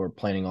guys who are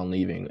planning on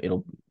leaving,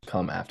 it'll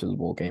come after the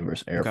bowl game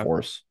versus Air Okay.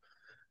 Force.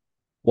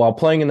 while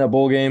playing in that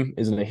bowl game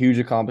isn't a huge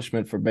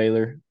accomplishment for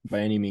Baylor by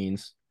any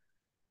means,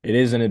 it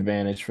is an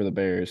advantage for the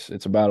Bears.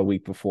 It's about a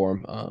week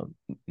before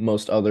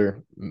most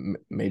other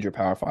major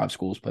Power Five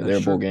schools play That's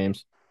their bowl true.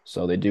 games,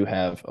 so they do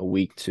have a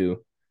week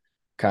to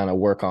kind of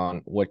work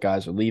on what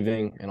guys are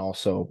leaving and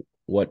also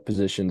what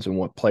positions and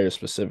what players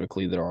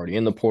specifically that are already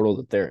in the portal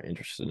that they're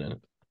interested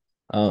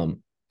in.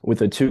 With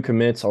the two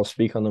commits, I'll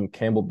speak on them.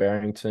 Campbell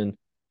Barrington,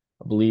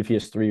 I believe he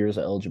has 3 years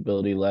of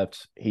eligibility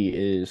left. He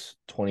is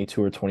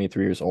 22 or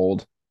 23 years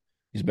old.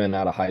 He's been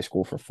out of high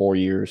school for 4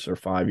 years or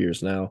 5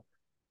 years now.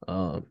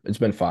 It's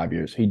been 5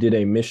 years. He did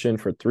a mission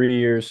for 3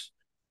 years.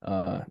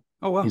 Uh,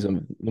 Oh wow. he's a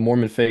the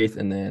Mormon faith,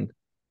 and then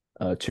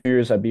 2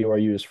 years at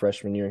BYU his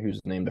freshman year. He was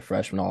named a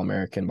freshman All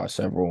American by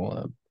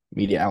several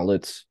media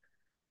outlets.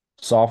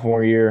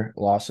 Sophomore year,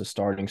 lost his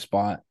starting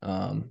spot.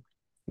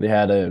 They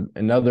had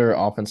another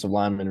offensive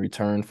lineman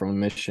return from a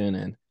mission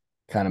and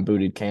kind of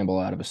booted Campbell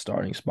out of his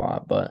starting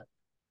spot. But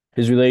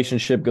his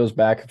relationship goes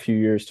back a few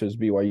years to his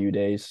BYU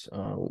days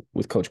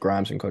with Coach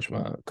Grimes and Coach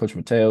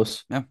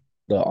Mateos, Yeah.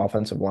 the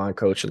offensive line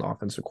coach and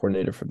offensive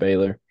coordinator for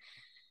Baylor.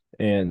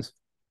 And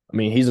I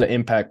mean, he's an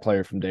impact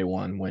player from day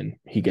one when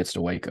he gets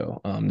to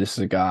Waco. This is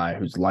a guy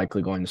who's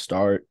likely going to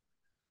start.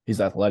 He's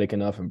athletic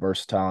enough and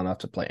versatile enough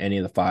to play any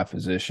of the five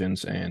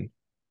positions. And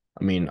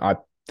I mean, I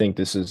think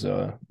this is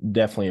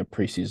definitely a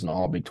preseason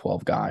All Big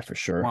 12 guy for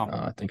sure. Wow.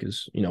 I think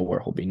is where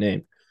he'll be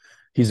named.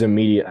 He's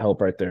immediate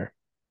help right there.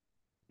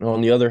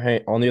 On the other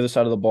hand, on the other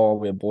side of the ball,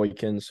 we have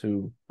Boykins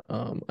who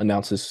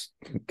announced his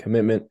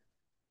commitment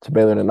to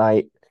Baylor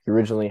tonight. He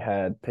originally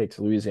had picked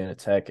Louisiana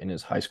Tech in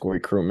his high school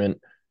recruitment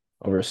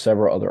over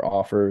several other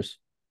offers.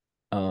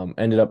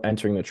 Ended up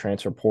entering the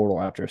transfer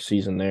portal after a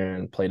season there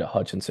and played at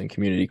Hutchinson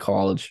Community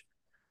College.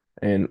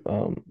 And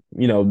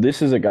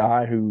this is a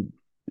guy who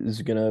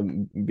is gonna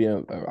be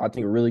I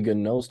think a really good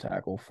nose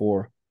tackle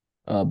for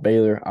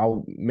Baylor.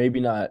 I'll maybe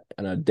not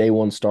a day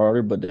one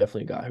starter, but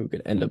definitely a guy who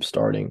could end up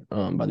starting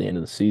by the end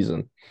of the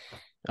season.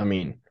 I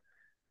mean,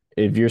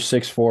 if you're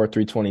 6'4",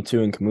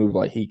 322 and can move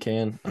like he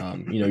can,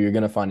 you're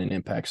gonna find an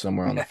impact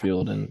somewhere on the Yeah.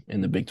 field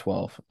in the Big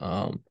 12.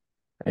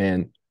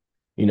 And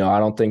I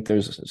don't think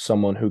there's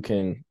someone who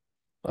can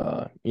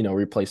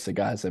replace the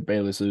guys that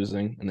Baylor's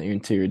losing in the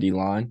interior D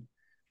line.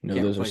 Can't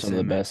Those are replace some of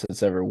the him, man. best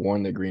that's ever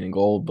worn the green and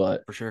gold,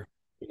 but For sure.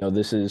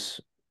 this is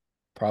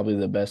probably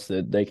the best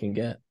that they can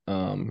get,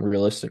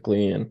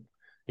 realistically. And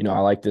I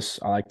like this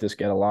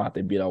get a lot.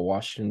 They beat out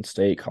Washington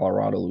State,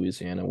 Colorado,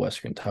 Louisiana,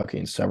 West Kentucky,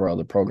 and several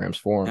other programs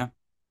for him.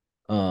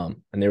 Yeah.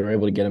 And they were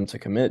able to get him to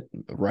commit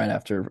right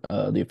after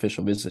the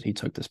official visit he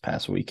took this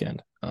past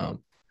weekend.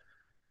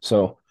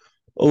 So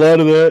a lot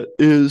of that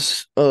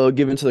is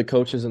given to the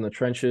coaches in the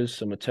trenches,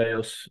 so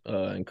Mateos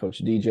and Coach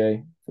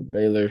DJ for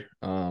Baylor.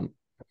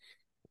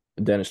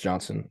 Dennis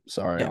Johnson,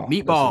 sorry, Yeah. this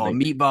is Meatball.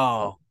 making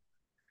Meatball.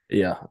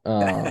 yeah.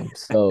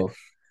 So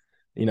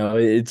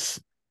it's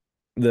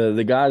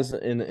the guys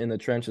in the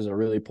trenches are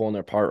really pulling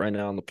their part right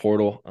now in the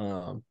portal.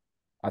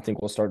 I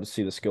think we'll start to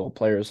see the skilled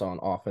players on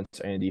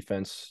offense and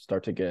defense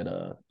start to get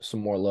some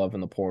more love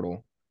in the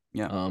portal.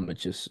 Yeah.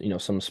 It's just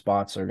some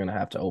spots are gonna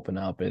have to open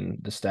up,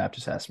 and the staff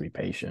just has to be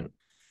patient.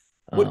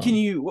 What can Um,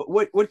 you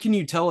what can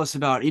you tell us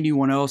about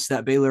anyone else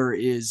that Baylor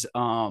is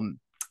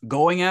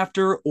going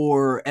after,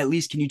 or at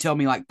least can you tell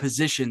me like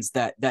positions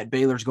that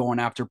Baylor's going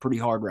after pretty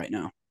hard right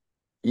now?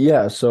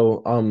 Yeah,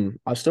 so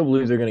I still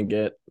believe they're going to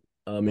get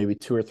maybe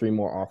two or three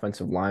more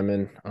offensive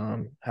linemen,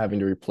 having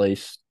to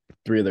replace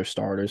three of their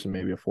starters and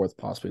maybe a fourth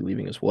possibly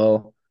leaving as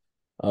well.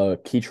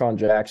 Keytron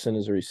Jackson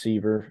is a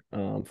receiver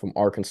from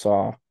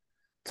Arkansas,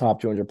 top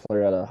 200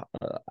 player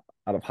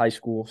out of high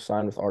school,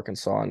 signed with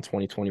Arkansas in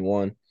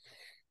 2021.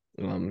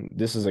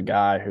 This is a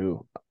guy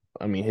who,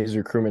 I mean, his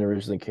recruitment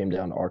originally came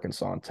down to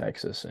Arkansas and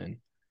Texas, and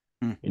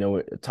Hmm.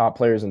 top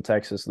players in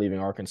Texas leaving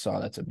Arkansas,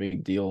 that's a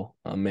big deal.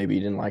 Maybe he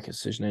didn't like his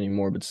decision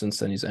anymore, but since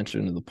then he's entered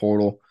into the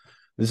portal.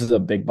 This is a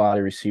big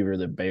body receiver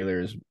that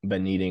Baylor has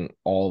been needing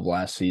all of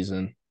last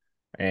season,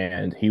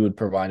 and he would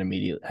provide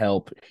immediate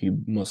help. He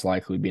most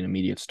likely would be an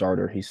immediate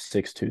starter. He's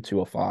 6'2",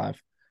 205.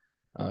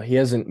 He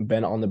hasn't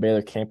been on the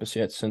Baylor campus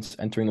yet since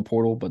entering the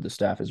portal, but the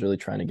staff is really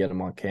trying to get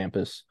him on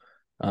campus.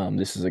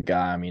 This is a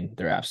guy, I mean,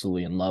 they're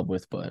absolutely in love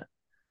with, but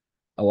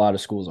a lot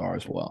of schools are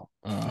as well.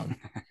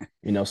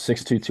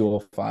 6'2",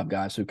 205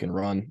 guys who can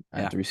run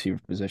at Yeah. the receiver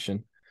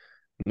position.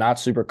 Not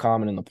super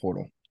common in the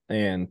portal.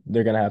 And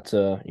they're gonna have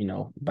to,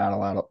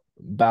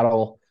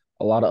 battle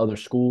a lot of other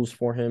schools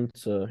for him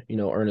to,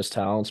 earn his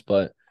talents.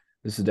 But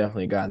this is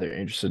definitely a guy they're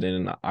interested in.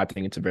 And I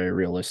think it's a very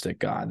realistic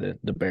guy that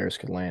the Bears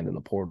could land in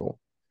the portal.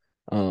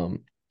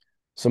 Um,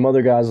 some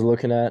other guys are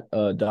looking at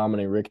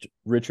Dominic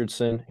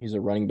Richardson. He's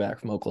a running back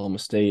from Oklahoma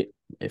State.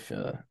 If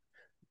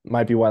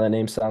might be why that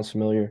name sounds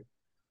familiar.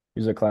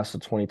 He's a class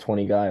of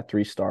 2020 guy, a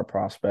 3-star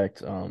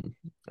prospect.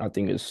 I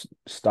think his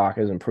stock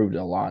has improved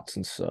a lot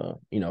since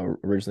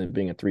originally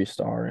being a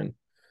 3-star. And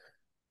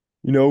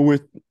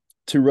with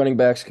two running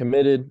backs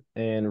committed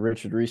and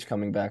Richard Reese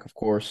coming back, of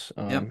course,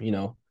 Yep.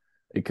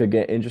 it could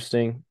get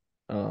interesting.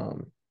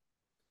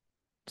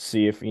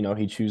 see if,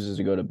 he chooses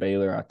to go to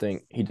Baylor. I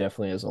think he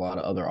definitely has a lot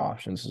of other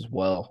options as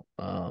well.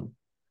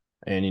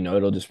 And,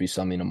 it'll just be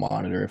something to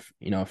monitor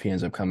if he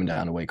ends up coming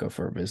down to Waco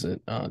for a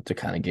visit to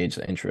kind of gauge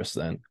the interest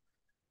then.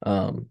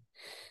 Um,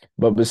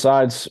 but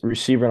besides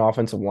receiver and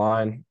offensive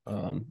line,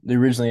 they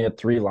originally had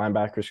three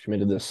linebackers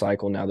committed this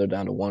cycle. Now they're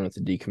down to one with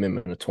the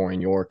decommitment of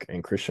Torian York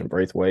and Christian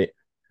Braithwaite.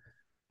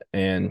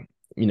 And,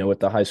 with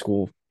the high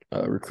school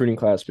recruiting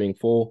class being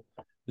full,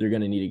 they're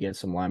going to need to get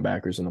some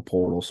linebackers in the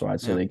portal. So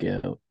I'd say Yeah. they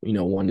get,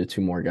 1 to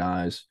 2 more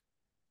guys,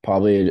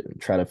 probably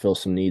try to fill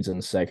some needs in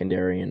the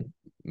secondary and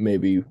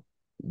maybe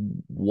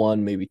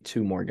one, maybe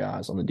two more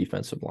guys on the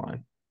defensive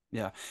line.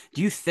 Yeah.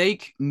 Do you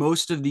think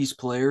most of these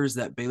players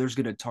that Baylor's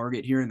going to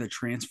target here in the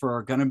transfer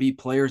are going to be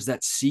players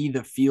that see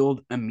the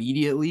field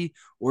immediately?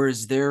 Or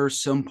is there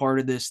some part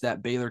of this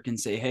that Baylor can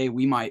say, hey,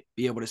 we might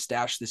be able to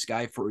stash this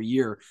guy for a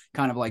year,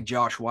 kind of like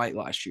Josh White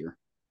last year?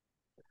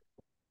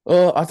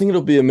 I think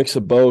it'll be a mix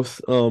of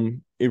both.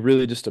 It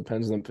really just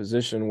depends on the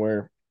position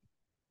where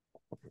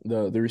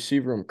the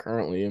receiver room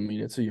currently, I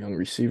mean, it's a young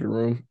receiver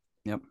room.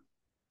 Yep.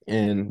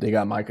 And they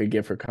got Micah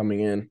Gifford coming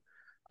in.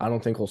 I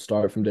don't think he'll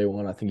start from day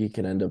one. I think he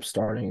can end up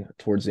starting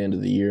towards the end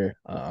of the year.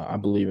 I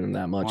believe in him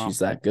that much. Wow. He's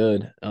that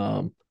good.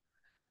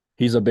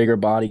 He's a bigger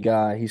body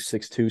guy. He's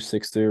 6'2",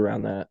 6'3",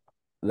 around that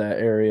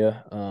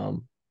area.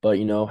 But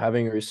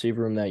having a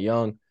receiver room that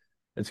young,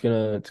 it's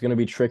gonna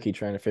be tricky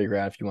trying to figure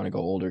out if you want to go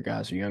older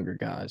guys or younger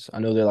guys. I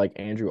know they like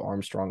Andrew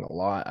Armstrong a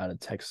lot out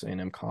of Texas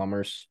A&M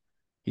Commerce.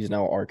 He's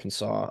now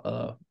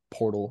Arkansas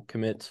portal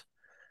commit.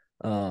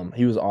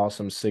 He was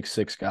awesome,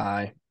 6'6"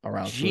 guy,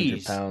 around 200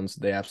 Jeez. pounds.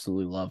 They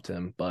absolutely loved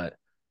him, but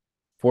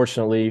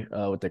fortunately,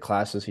 with the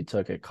classes he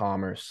took at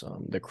Commerce,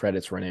 the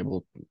credits weren't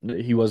able.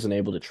 He wasn't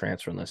able to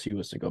transfer unless he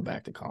was to go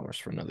back to Commerce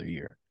for another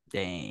year.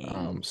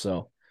 Dang.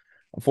 So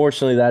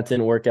unfortunately, that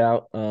didn't work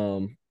out.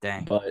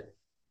 Dang. But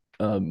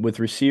with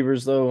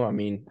receivers, though, I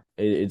mean,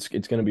 it's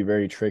going to be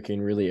very tricky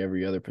in really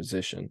every other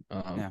position.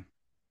 Yeah.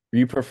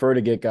 You prefer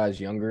to get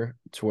guys younger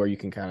to where you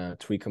can kind of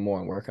tweak them more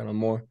and work on them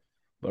more.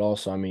 But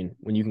also, I mean,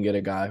 when you can get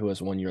a guy who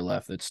has 1 year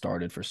left that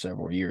started for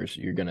several years,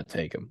 you're going to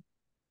take him.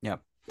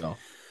 Yep. So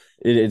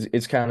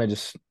it's kind of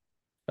just,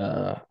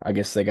 I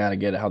guess they got to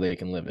get it how they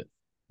can live it.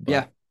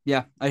 Yeah. But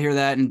Yeah. I hear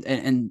that.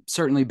 And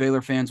certainly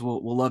Baylor fans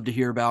will love to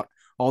hear about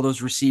all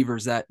those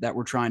receivers that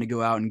we're trying to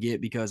go out and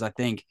get, because I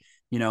think,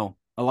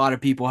 a lot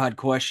of people had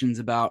questions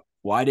about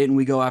why didn't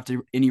we go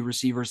after any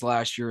receivers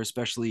last year,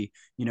 especially,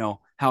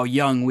 how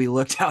young we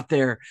looked out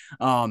there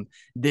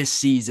this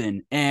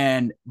season.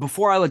 And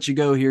before I let you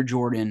go here,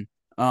 Jordan,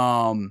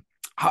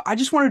 I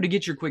just wanted to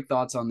get your quick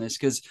thoughts on this,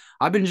 because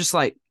I've been just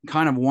like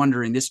kind of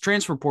wondering, this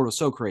transfer portal is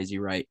so crazy,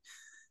 right?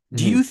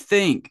 Do mhm. you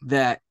think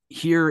that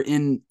here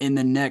in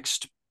the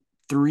next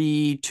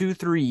 3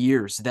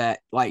 years that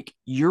like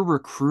your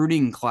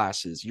recruiting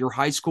classes, your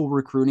high school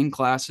recruiting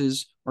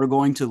classes are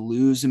going to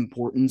lose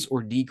importance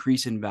or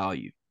decrease in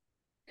value?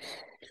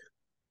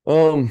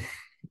 um,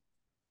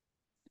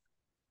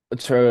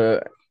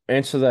 to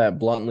answer that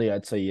bluntly,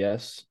 I'd say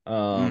yes.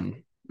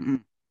 Mm,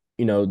 mm,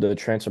 The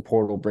transfer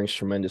portal brings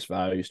tremendous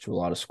values to a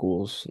lot of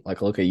schools.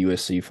 Like look at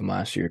USC from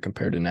last year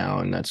compared to now,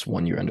 and that's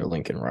 1 year under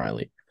Lincoln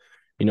Riley.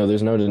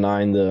 There's no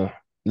denying the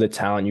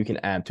talent you can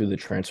add through the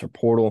transfer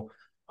portal.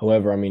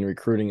 However, I mean,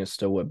 recruiting is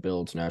still what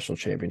builds national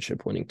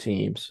championship winning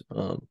teams.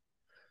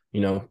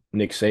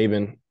 Nick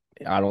Saban,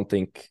 I don't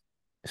think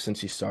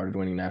since he started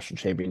winning national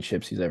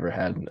championships, he's ever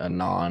had a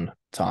non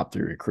top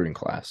three recruiting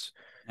class.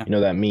 yeah,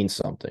 That means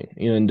something.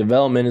 And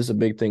development is a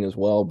big thing as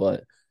well.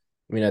 But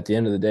I mean, at the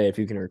end of the day, if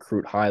you can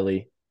recruit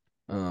highly,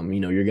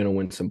 you're going to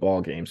win some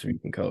ball games if you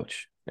can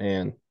coach.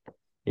 And,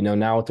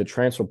 now with the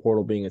transfer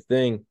portal being a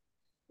thing,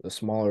 the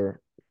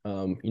smaller,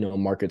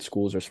 market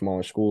schools or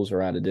smaller schools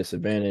are at a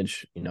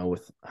disadvantage,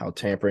 with how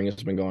tampering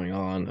has been going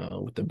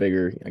on with the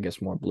bigger, I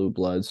guess, more blue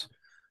bloods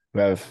who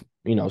have,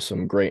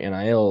 some great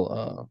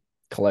NIL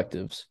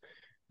collectives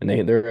and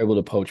they're able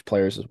to poach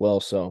players as well.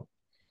 So,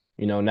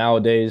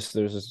 nowadays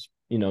there's this,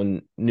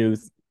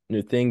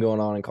 new thing going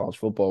on in college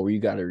football where you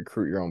got to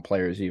recruit your own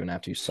players even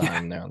after you sign yeah,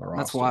 them there on the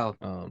that's roster.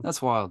 wild.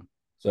 That's wild.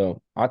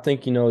 So I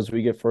think, as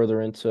we get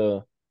further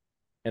into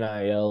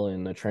NIL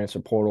and the transfer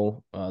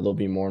portal, there'll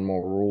be more and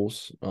more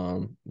rules,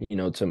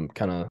 to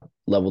kind of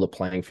level the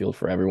playing field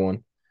for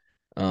everyone.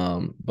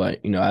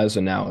 But as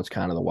of now, it's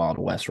kind of the Wild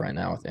West right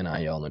now with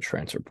NIL and the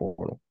transfer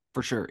portal.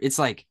 For sure. It's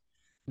like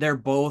they're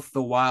both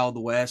the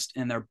Wild West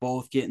and they're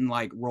both getting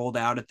like rolled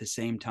out at the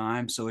same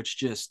time. So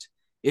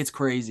it's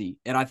crazy.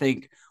 And I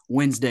think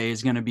Wednesday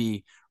is going to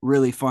be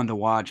really fun to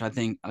watch. I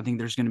think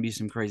there's going to be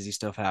some crazy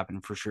stuff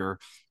happening for sure.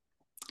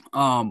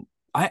 Um,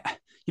 I, I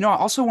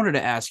also wanted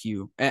to ask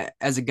you,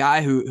 as a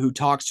guy who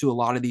talks to a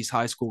lot of these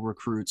high school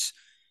recruits,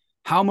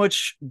 how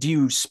much do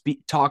you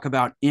talk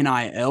about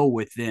NIL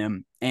with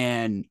them,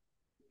 and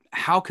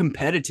how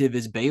competitive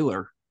is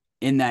Baylor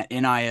in that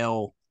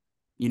NIL,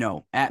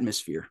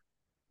 atmosphere?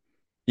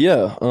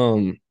 Yeah.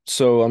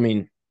 So I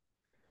mean,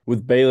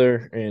 with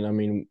Baylor, and I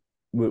mean,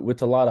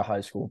 with a lot of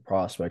high school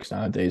prospects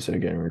nowadays that are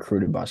getting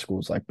recruited by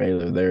schools like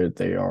Baylor,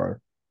 they are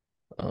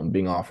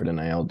being offered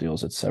NIL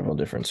deals at several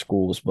different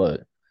schools.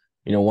 But,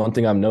 one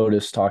thing I've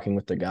noticed talking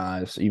with the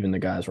guys, even the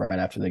guys right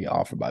after they get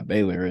offered by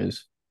Baylor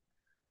is,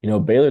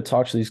 Baylor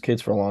talks to these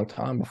kids for a long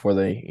time before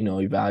they,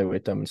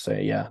 evaluate them and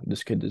say, yeah,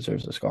 this kid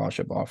deserves a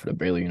scholarship offered at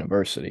Baylor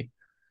University.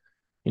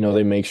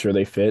 They make sure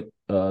they fit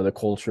the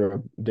culture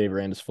of Dave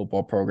Aranda's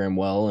football program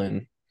well.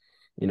 And,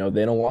 they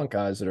don't want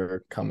guys that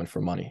are coming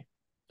for money.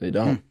 They Hmm.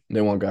 don't.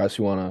 They want guys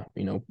who want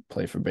to,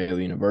 play for Baylor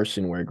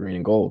University and wear green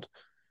and gold.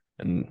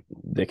 And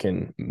they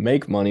can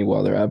make money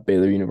while they're at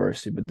Baylor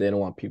University, but they don't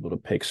want people to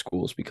pick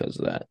schools because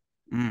of that.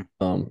 Hmm.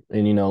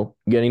 And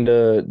getting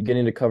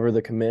to cover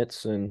the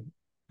commits and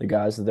the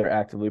guys that they're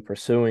actively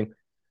pursuing.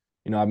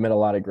 I've met a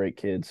lot of great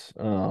kids.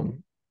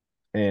 And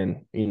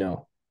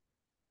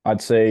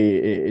I'd say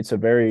it's a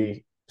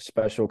very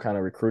special kind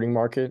of recruiting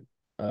market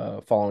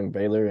following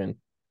Baylor. And,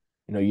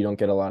 you don't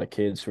get a lot of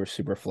kids who are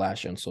super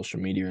flashy on social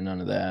media or none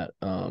of that.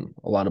 A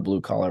lot of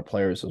blue collar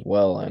players as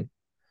well. And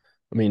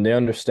I mean, they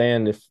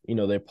understand if,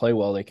 they play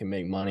well, they can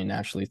make money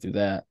naturally through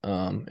that.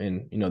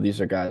 And, these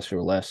are guys who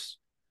are less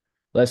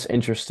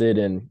interested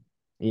in,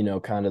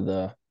 kind of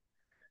the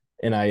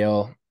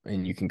NIL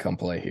and you can come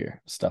play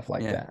here, stuff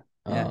like Yeah. that.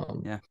 Yeah.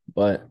 Yeah.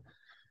 But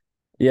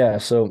yeah,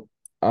 so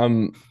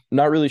I'm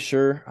not really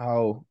sure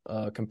how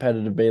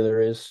competitive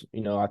Baylor is.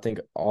 I think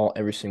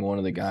every single one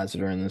of the guys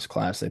that are in this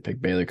class, they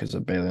pick Baylor because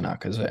of Baylor, not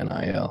because of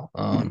NIL.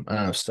 Hmm.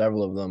 I know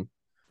several of them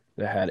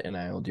that had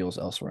NIL deals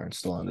elsewhere and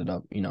still ended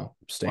up,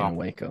 staying Wow. in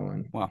Waco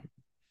and Wow.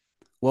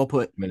 Well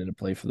put. committed to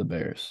play for the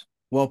Bears.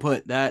 Well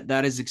put.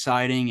 That is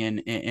exciting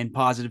and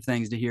positive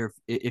things to hear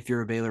if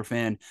you're a Baylor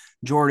fan.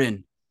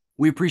 Jordan,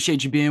 we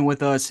appreciate you being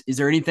with us. Is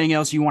there anything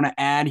else you want to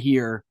add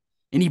here?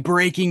 Any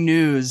breaking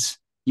news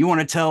you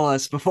want to tell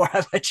us before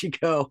I let you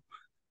go?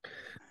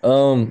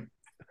 Um,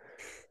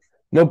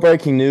 no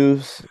breaking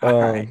news.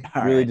 All right.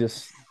 All Really right.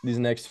 just these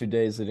next 2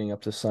 days leading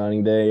up to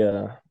signing day.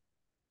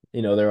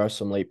 There are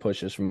some late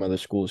pushes from other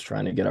schools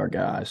trying to get our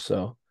guys.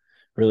 So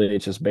really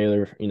it's just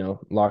Baylor,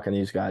 locking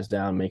these guys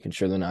down, making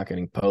sure they're not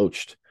getting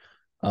poached.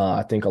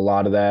 I think a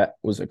lot of that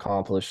was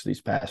accomplished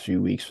these past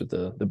few weeks with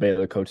the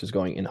Baylor coaches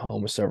going in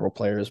home with several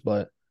players.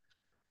 But,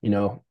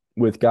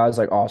 with guys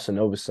like Austin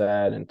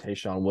Novosad and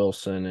Tayshawn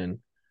Wilson and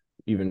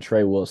even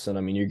Trey Wilson,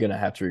 I mean, you're going to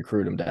have to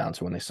recruit them down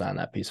to when they sign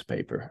that piece of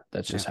paper.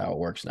 That's Yeah. just how it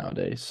works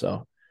nowadays.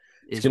 So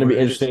it's Is going to what be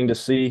it is. interesting to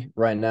see.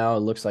 Right now, it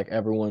looks like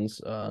everyone's,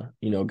 going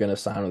to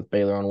sign with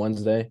Baylor on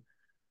Wednesday.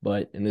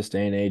 But in this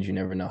day and age, you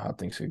never know how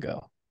things could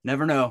go.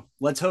 Never know.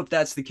 Let's hope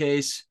that's the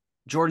case.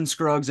 Jordan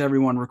Scruggs,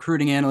 everyone,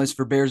 recruiting analyst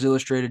for Bears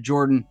Illustrated.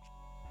 Jordan,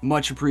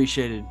 much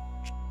appreciated.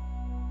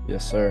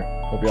 Yes, sir.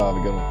 Hope y'all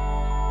have a good one.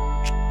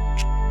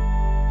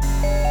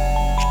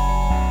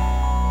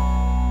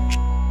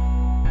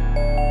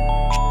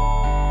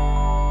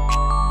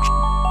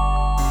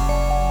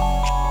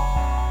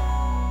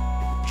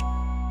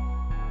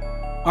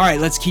 All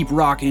right, let's keep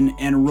rocking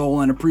and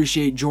rolling.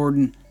 Appreciate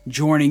Jordan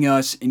joining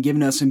us and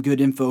giving us some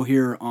good info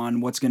here on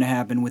what's going to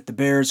happen with the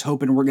Bears.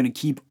 Hoping we're going to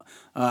keep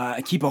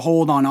a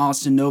hold on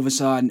Austin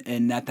Novosad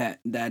and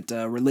that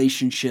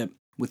relationship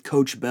with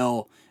Coach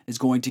Bell is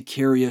going to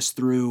carry us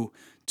through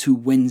to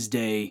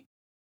Wednesday.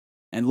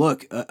 And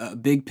look, a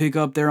big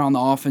pickup there on the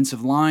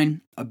offensive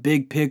line, a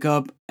big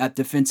pickup at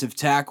defensive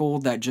tackle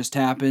that just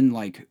happened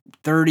like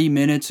 30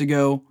 minutes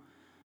ago.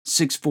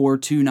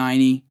 6'4",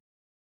 290.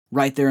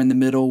 Right there in the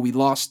middle. We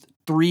lost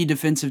 3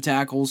 defensive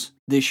tackles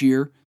this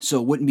year,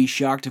 so wouldn't be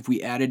shocked if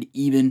we added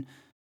even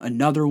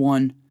another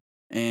one.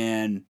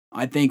 And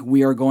I think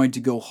we are going to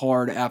go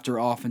hard after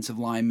offensive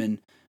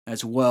linemen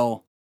as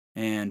well,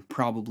 and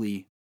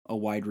probably a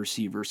wide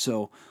receiver.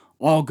 So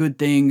all good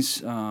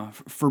things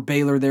for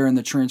Baylor there in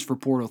the transfer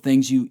portal.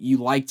 Things you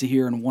like to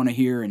hear and want to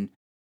hear. And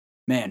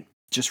man,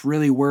 just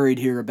really worried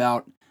here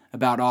about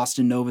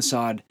Austin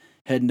Novosad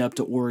heading up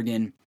to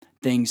Oregon.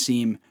 Things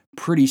seem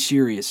pretty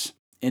serious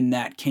in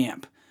that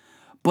camp.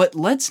 But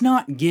let's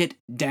not get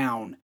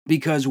down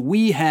because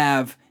we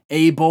have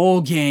a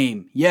bowl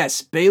game.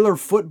 Yes, Baylor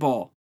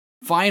football.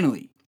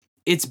 Finally,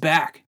 it's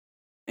back.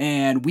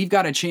 And we've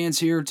got a chance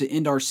here to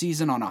end our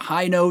season on a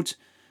high note,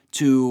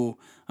 to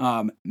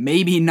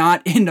maybe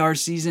not end our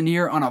season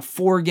here on a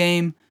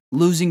 4-game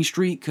losing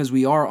streak because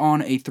we are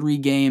on a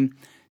 3-game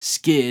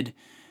skid.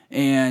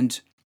 And,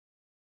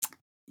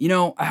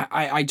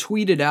 I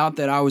tweeted out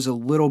that I was a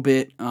little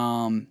bit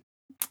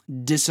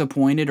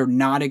disappointed or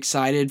not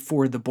excited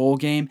for the bowl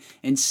game,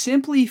 and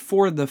simply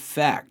for the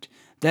fact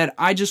that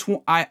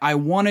I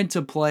wanted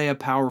to play a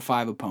Power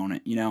 5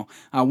 opponent.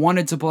 I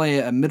wanted to play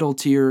a middle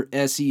tier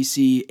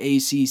SEC,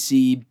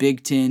 ACC,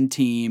 Big Ten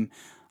team,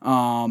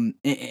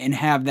 and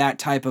have that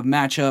type of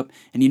matchup.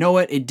 And you know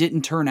what? It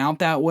didn't turn out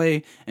that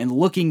way. And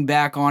looking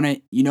back on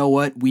it, you know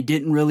what? We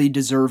didn't really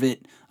deserve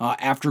it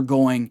after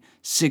going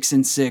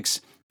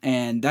 6-6.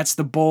 And that's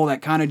the bowl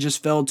that kind of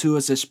just fell to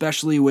us,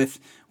 especially with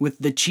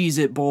the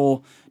Cheez-It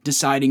Bowl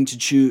deciding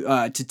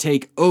to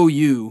take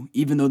OU,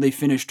 even though they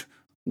finished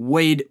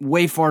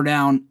way far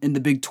down in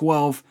the Big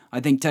 12. I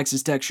think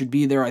Texas Tech should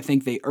be there. I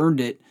think they earned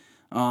it.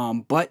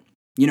 But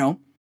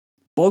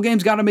bowl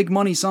games got to make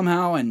money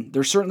somehow, and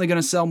they're certainly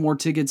going to sell more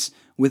tickets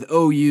with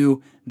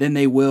OU than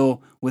they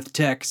will with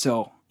Tech.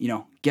 So,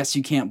 guess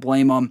you can't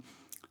blame them.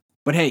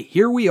 But hey,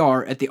 here we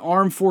are at the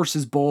Armed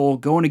Forces Bowl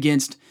going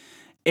against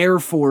Air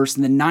Force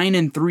and the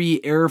 9-3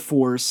 Air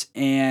Force.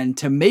 And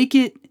to make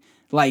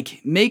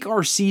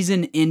our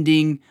season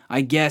ending,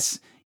 I guess,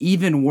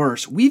 even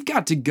worse, we've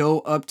got to go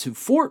up to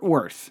Fort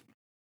Worth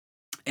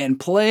and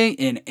play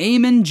in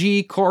Amon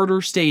G.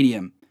 Carter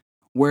Stadium,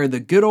 where the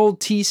good old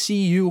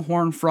TCU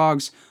Horned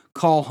Frogs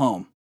call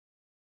home.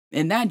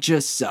 And that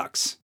just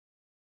sucks.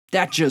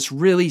 That just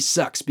really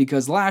sucks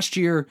because last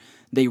year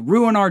they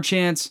ruined our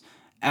chance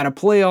at a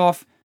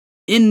playoff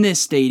in this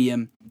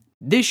stadium.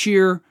 This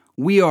year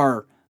we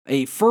are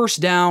a first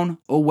down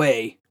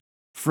away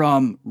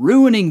from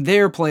ruining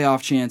their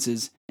playoff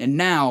chances, and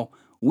now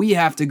we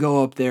have to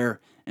go up there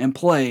and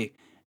play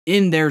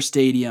in their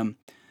stadium.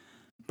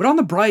 But on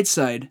the bright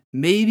side,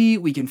 maybe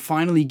we can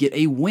finally get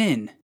a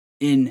win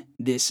in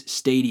this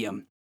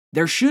stadium.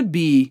 There should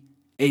be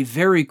a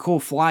very cool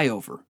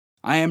flyover.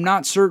 I am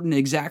not certain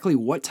exactly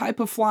what type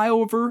of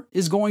flyover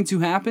is going to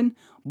happen,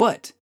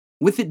 but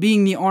with it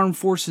being the Armed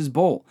Forces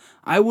Bowl,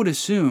 I would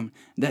assume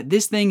that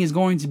this thing is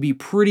going to be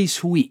pretty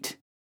sweet.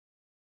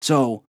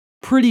 So,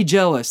 pretty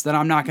jealous that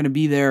I'm not going to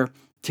be there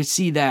to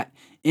see that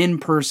in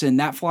person.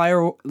 That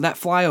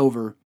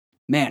flyover,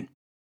 man,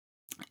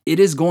 it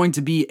is going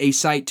to be a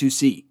sight to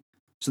see.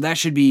 So that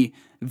should be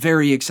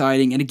very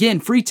exciting. And again,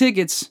 free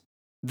tickets,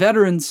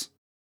 veterans,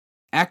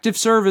 active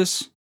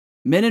service,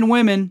 men and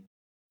women.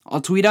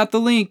 I'll tweet out the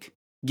link.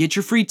 Get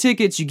your free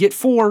tickets. You get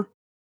 4.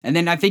 And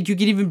then I think you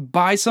can even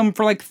buy some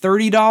for like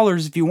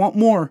 $30 if you want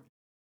more.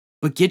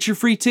 But get your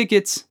free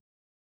tickets.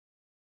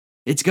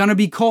 It's going to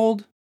be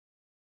cold,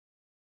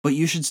 but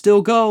you should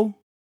still go.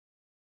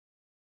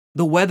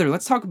 The weather.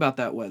 Let's talk about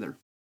that weather.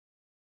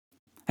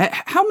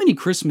 How many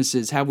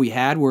Christmases have we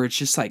had where it's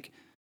just like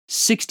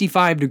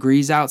 65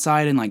 degrees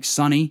outside and like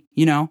sunny,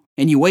 and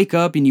you wake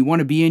up and you want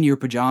to be in your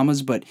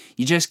pajamas, but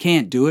you just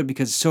can't do it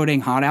because it's so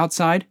dang hot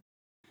outside.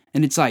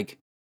 And it's like,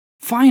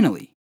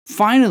 finally,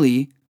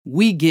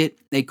 we get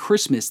a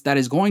Christmas that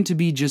is going to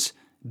be just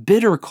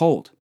bitter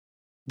cold.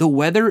 The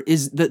weather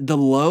is, the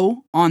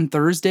low on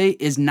Thursday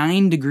is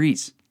 9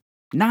 degrees.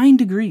 9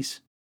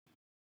 degrees.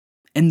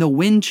 And the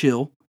wind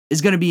chill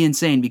is going to be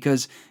insane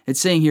because it's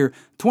saying here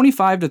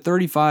 25 to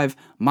 35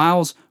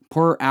 miles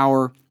per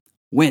hour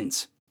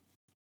winds.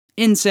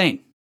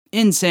 Insane.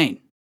 And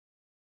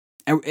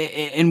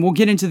we'll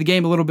get into the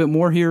game a little bit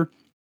more here.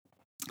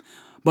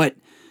 But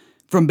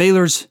from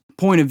Baylor's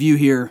point of view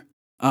here,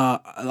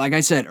 like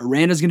I said,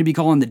 Aranda's going to be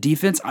calling the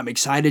defense. I'm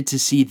excited to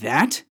see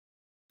that.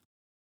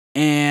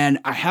 And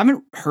I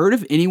haven't heard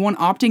of anyone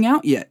opting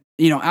out yet.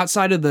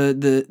 Outside of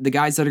the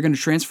guys that are going to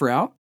transfer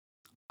out.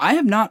 I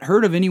have not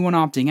heard of anyone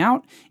opting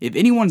out. If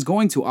anyone's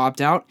going to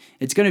opt out,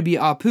 it's going to be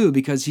Apu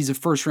because he's a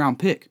first-round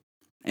pick.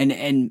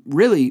 And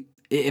really,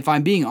 if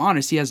I'm being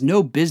honest, he has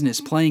no business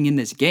playing in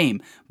this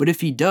game. But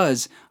if he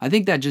does, I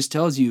think that just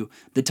tells you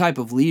the type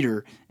of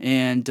leader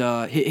and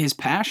his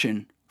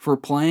passion for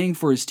playing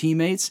for his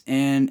teammates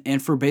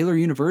and for Baylor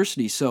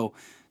University. So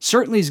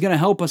certainly is going to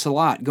help us a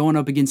lot going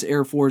up against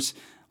Air Force.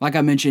 Like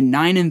I mentioned,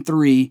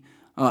 9-3.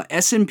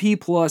 S&P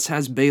Plus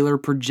has Baylor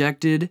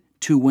projected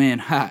to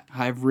win.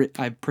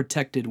 I've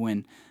protected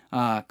win.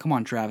 Come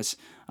on, Travis.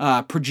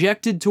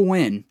 Projected to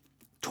win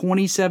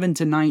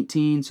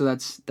 27-19. So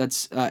that's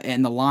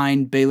and the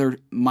line Baylor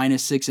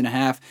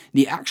 -6.5.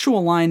 The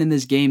actual line in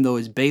this game though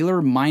is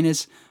Baylor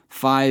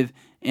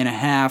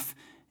 -5.5,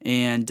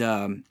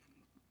 and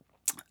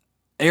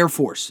Air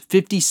Force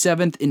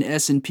 57th in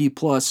S&P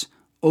Plus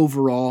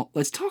overall.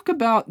 Let's talk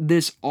about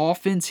this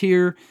offense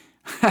here.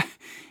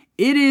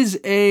 It is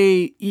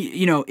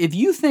if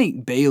you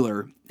think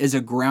Baylor is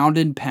a ground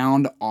and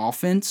pound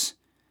offense,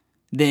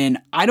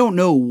 then I don't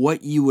know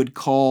what you would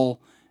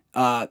call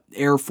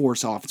Air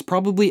Force offense.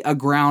 Probably a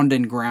ground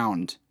and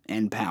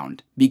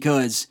pound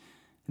because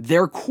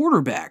their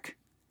quarterback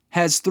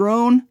has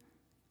thrown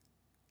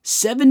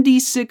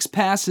 76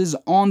 passes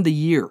on the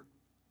year.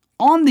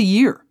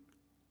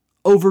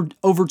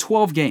 Over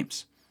 12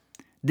 games.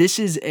 This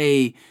is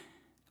a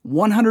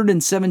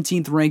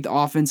 117th ranked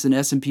offense in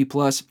S&P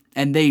Plus,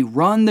 and they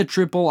run the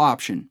triple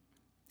option.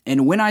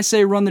 And when I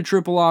say run the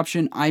triple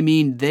option, I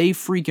mean they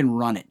freaking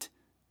run it.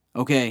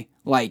 Okay?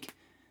 Like,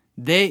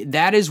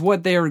 that is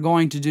what they are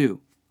going to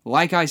do.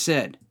 Like I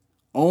said,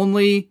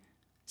 only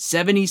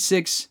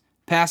 76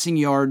 passing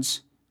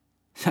yards,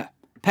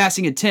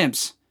 passing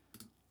attempts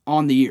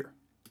on the year.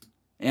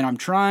 And I'm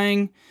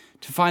trying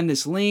to find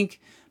this link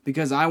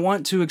because I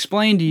want to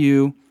explain to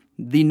you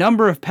the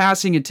number of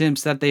passing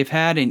attempts that they've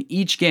had in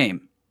each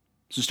game.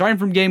 So starting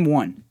from game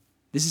 1,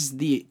 this is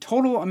the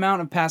total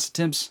amount of pass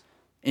attempts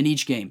in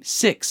each game.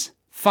 6,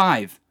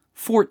 5,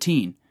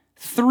 14,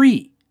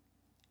 3,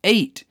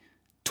 8,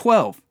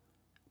 12,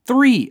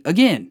 3,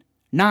 again,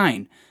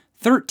 9,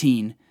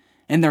 13,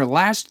 and their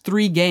last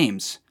 3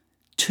 games,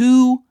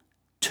 2,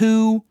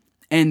 2,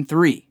 and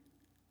 3.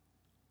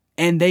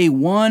 And they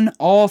won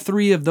all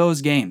 3 of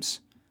those games.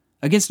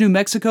 Against New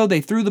Mexico,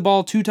 they threw the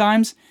ball 2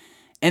 times,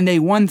 and they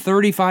won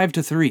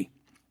 35-3.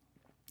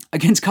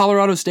 Against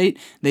Colorado State,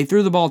 they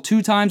threw the ball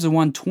 2 times and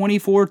won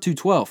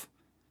 24-12.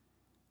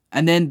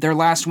 And then their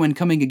last win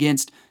coming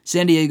against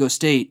San Diego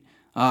State,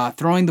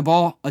 throwing the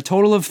ball a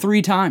total of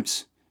 3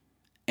 times.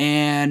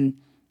 And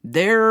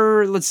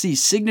their,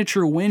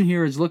 signature win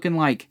here is looking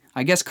like,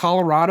 I guess,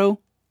 Colorado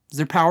is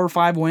their Power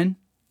 5 win.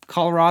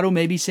 Colorado,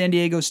 maybe San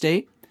Diego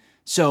State.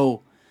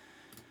 So,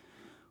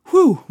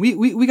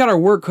 we got our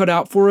work cut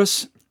out for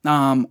us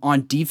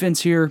on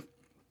defense here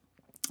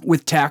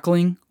with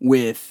tackling,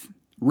 with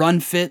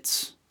run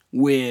fits,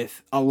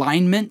 with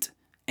alignment,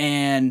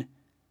 and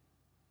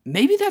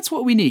maybe that's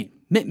what we need.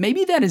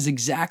 Maybe that is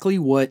exactly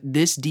what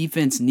this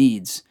defense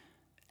needs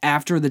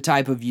after the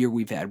type of year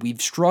we've had.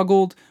 We've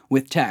struggled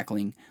with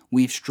tackling.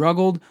 We've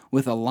struggled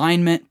with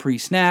alignment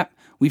pre-snap.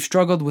 We've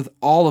struggled with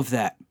all of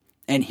that.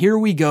 And here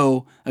we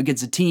go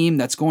against a team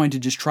that's going to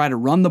just try to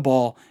run the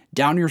ball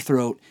down your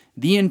throat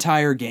the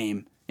entire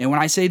game. And when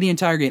I say the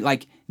entire game,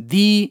 like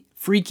the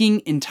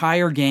freaking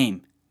entire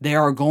game, they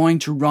are going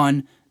to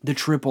run the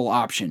triple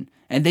option.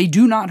 And they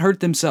do not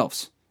hurt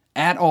themselves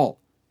at all.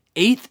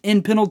 8th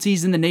in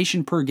penalties in the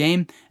nation per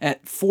game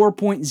at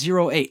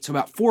 4.08. So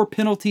about 4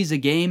 penalties a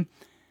game.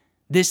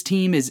 This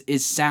team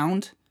is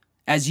sound,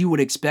 as you would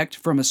expect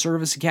from a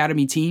service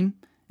academy team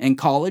in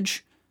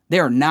college. They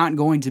are not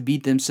going to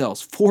beat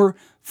themselves.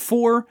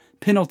 Four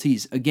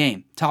penalties a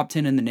game. Top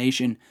 10 in the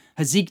nation.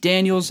 Hazik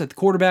Daniels at the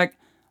quarterback.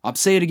 I'll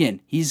say it again.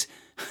 He's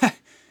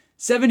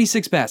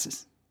 76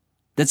 passes.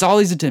 That's all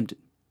he's attempted.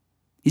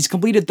 He's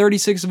completed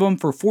 36 of them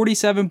for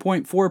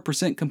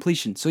 47.4%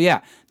 completion. So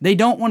yeah, they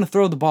don't want to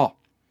throw the ball.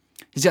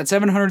 He's got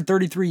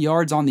 733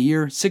 yards on the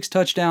year, 6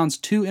 touchdowns,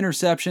 2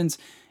 interceptions,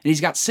 and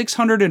he's got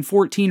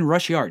 614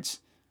 rush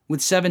yards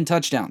with 7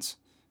 touchdowns.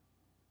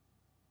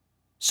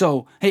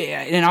 So, hey,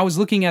 and I was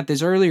looking at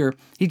this earlier,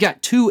 he's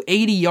got 2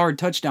 80-yard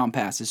touchdown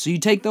passes. So you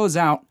take those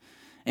out,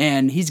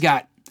 and he's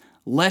got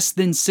less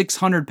than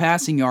 600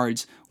 passing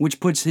yards, which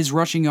puts his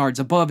rushing yards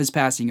above his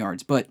passing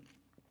yards. But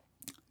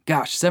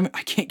gosh,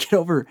 I can't get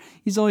over.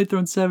 He's only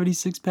thrown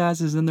 76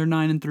 passes and they're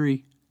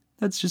 9-3.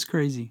 That's just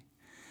crazy.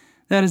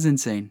 That is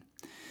insane.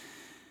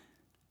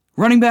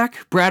 Running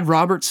back, Brad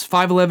Roberts,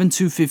 5'11",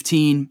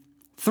 215,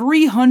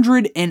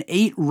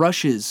 308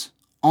 rushes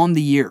on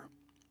the year.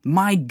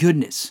 My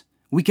goodness.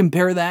 We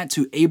compare that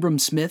to Abram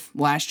Smith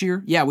last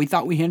year. Yeah, we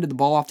thought we handed the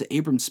ball off to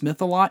Abram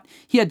Smith a lot.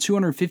 He had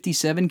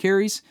 257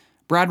 carries.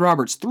 Brad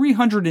Roberts,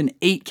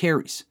 308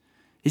 carries.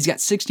 He's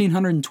got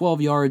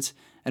 1,612 yards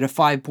at a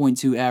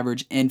 5.2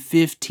 average and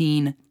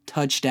 15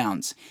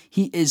 touchdowns.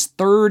 He is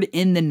 3rd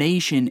in the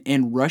nation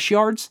in rush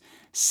yards,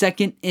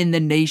 2nd in the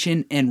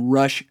nation in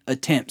rush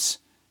attempts.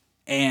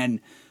 And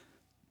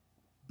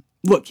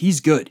look, he's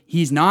good.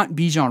 He's not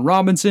Bijan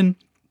Robinson.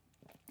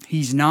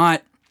 He's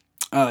not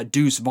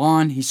Deuce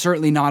Vaughn. He's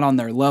certainly not on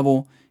their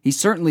level. He's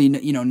certainly,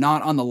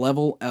 not on the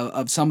level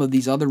of some of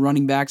these other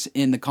running backs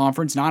in the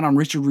conference. Not on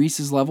Richard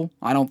Reese's level.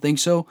 I don't think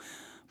so.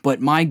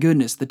 But my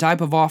goodness, the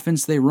type of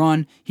offense they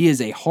run, he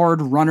is a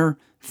hard runner.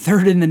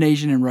 3rd in the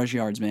nation in rush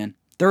yards, man.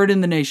 3rd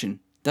in the nation.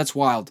 That's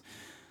wild.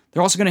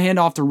 They're also going to hand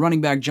off to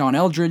running back John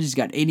Eldridge. He's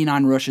got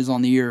 89 rushes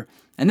on the year.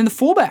 And then the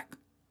fullback.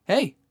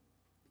 Hey,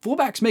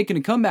 fullback's making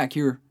a comeback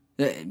here.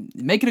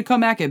 Making a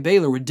comeback at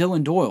Baylor with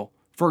Dylan Doyle.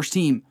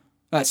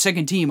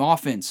 2nd team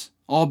offense.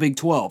 All Big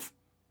 12.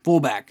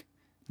 Fullback.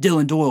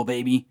 Dylan Doyle,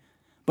 baby.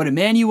 But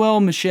Emmanuel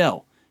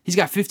Michel. He's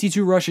got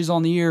 52 rushes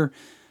on the year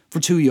for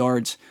 2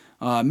 yards.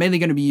 Mainly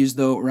going to be used,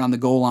 though, around the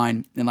goal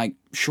line in like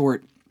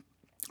short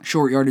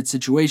yardage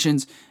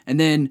situations. And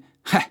then,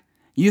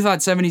 you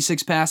thought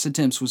 76 pass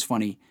attempts was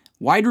funny.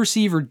 Wide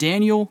receiver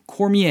Daniel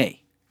Cormier.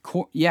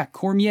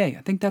 Cormier.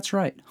 I think that's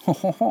right.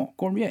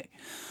 Cormier.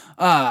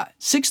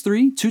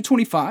 6'3",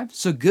 225.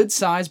 So good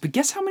size. But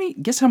guess how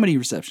many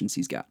receptions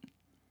he's got?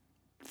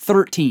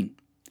 13.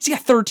 He's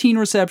got 13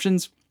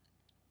 receptions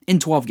in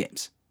 12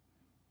 games.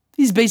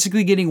 He's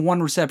basically getting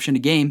 1 reception a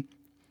game.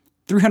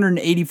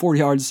 384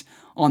 yards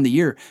on the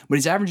year, but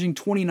he's averaging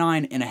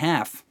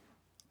 29.5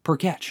 per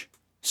catch.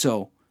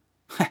 So,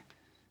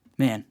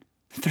 man,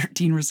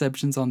 13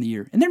 receptions on the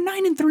year, and they're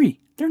 9-3.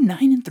 They're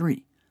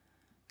 9-3.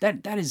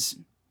 That is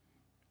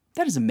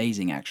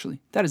amazing.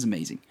 Actually, that is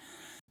amazing.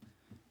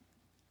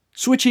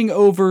 Switching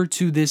over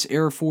to this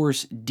Air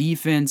Force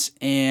defense,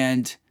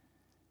 and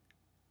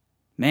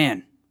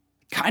man,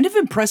 kind of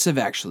impressive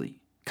actually.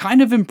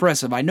 Kind of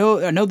impressive. I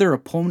know their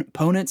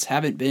opponents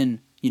haven't been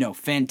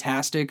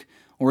fantastic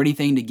or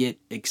anything to get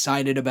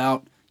excited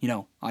about.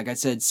 Like I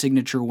said,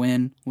 signature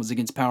win was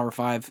against Power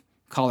 5,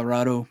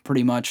 Colorado,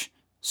 pretty much.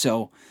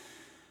 So,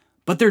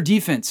 but their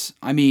defense,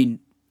 I mean,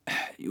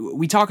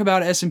 we talk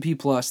about S&P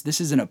Plus. This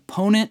is an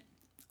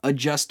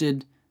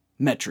opponent-adjusted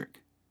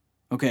metric.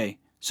 Okay,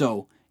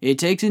 so it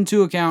takes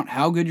into account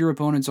how good your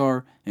opponents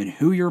are and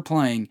who you're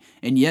playing,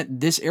 and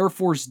yet this Air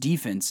Force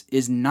defense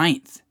is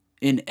 9th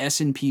in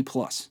S&P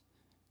Plus.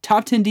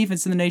 Top 10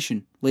 defense in the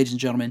nation, ladies and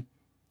gentlemen.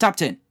 Top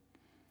 10.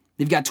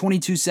 They've got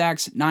 22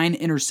 sacks, 9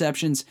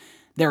 interceptions.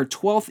 They're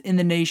 12th in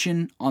the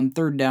nation on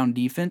 3rd down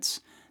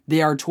defense.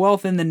 They are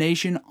 12th in the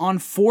nation on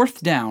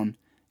fourth down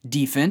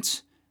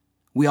defense.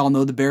 We all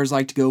know the Bears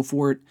like to go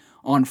for it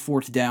on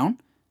fourth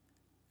down.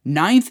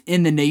 9th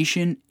in the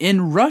nation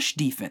in rush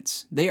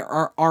defense. They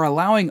are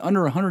allowing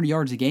under 100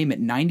 yards a game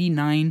at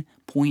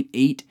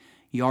 99.8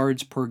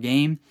 yards per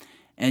game.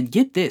 And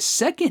get this,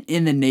 2nd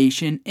in the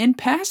nation in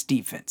pass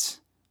defense,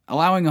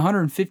 allowing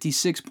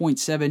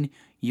 156.7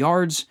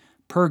 yards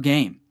per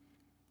game.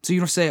 So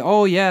you'll say,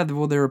 oh yeah,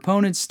 well their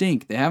opponents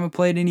stink. They haven't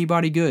played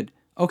anybody good.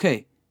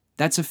 Okay,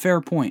 that's a fair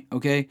point,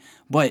 okay?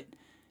 But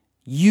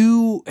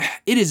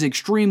it is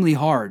extremely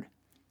hard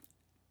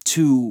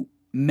to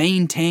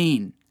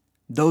maintain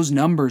those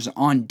numbers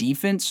on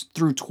defense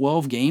through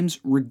 12 games,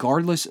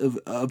 regardless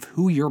of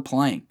who you're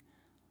playing.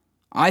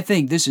 I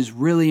think this is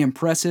really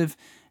impressive,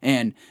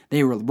 and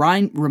they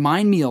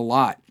remind me a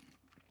lot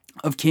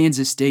of this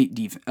Kansas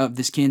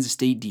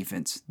State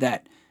defense,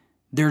 that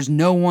there's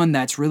no one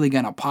that's really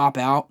going to pop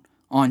out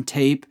on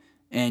tape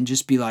and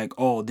just be like,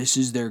 oh, this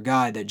is their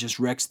guy that just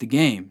wrecks the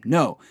game.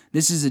 No,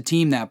 this is a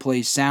team that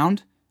plays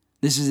sound.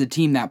 This is a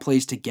team that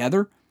plays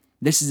together.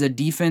 This is a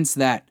defense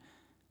that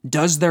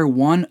does their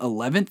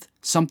 1/11th,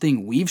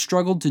 something we've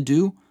struggled to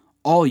do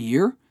all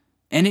year,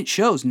 and it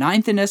shows.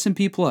 9th in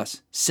S&P+,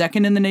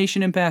 2nd in the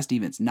nation in pass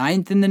defense,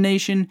 9th in the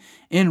nation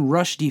in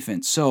rush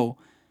defense. So,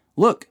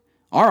 look,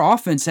 our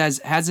offense has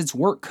its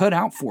work cut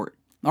out for it.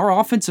 Our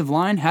offensive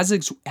line has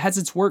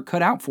its work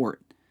cut out for it.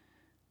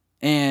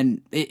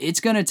 And it's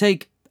going to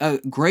take a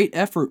great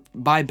effort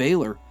by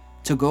Baylor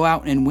to go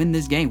out and win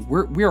this game.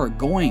 We are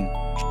going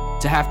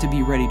to have to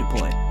be ready to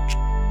play.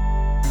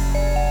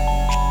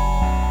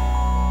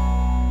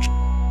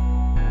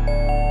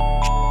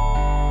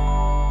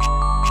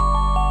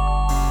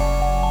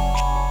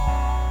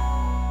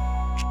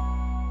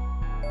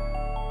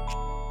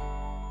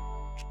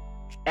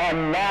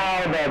 And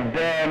now the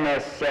bare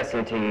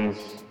necessities.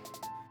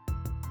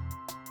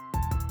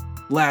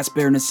 Last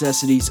bare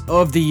necessities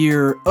of the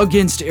year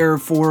against Air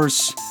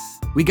Force.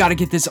 We got to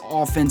get this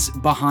offense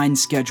behind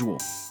schedule.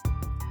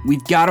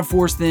 We've got to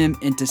force them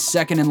into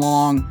 2nd and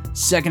long,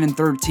 2nd and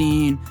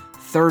 13,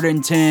 3rd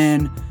and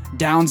 10,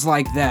 downs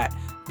like that.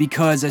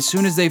 Because as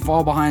soon as they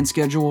fall behind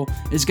schedule,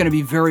 it's going to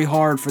be very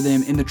hard for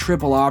them in the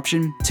triple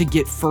option to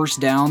get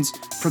first downs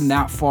from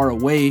that far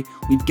away.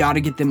 We've got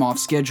to get them off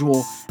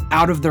schedule,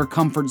 out of their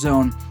comfort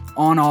zone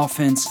on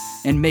offense,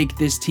 and make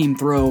this team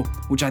throw,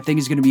 which I think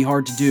is going to be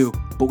hard to do,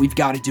 but we've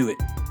got to do it.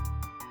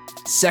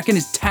 2nd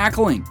is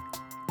tackling.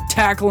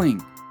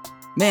 Tackling.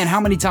 Man, how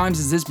many times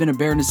has this been a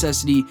bare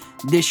necessity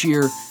this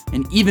year,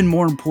 and even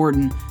more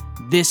important,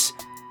 this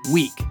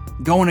week?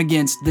 Going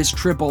against this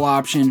triple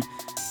option,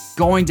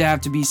 going to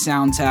have to be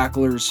sound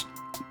tacklers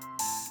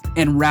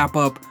and wrap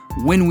up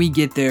when we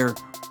get there,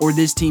 or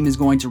this team is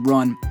going to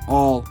run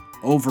all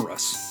over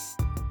us.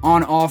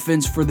 On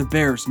offense for the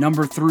Bears,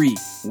 number 3,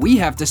 we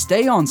have to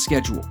stay on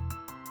schedule.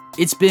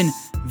 It's been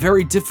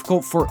very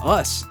difficult for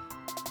us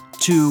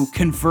to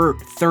convert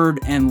 3rd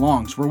and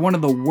longs. We're one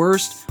of the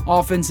worst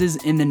offenses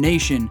in the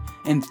nation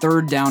in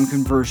 3rd down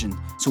conversion.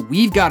 So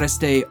we've got to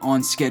stay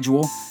on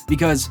schedule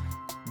because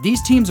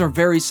these teams are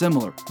very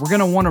similar. We're going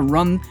to want to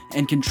run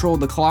and control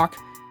the clock.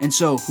 And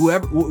so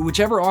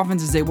whichever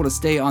offense is able to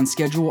stay on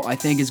schedule, I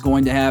think is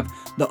going to have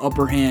the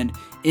upper hand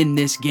in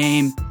this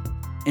game.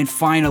 And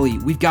finally,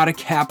 we've got to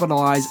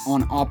capitalize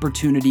on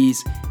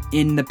opportunities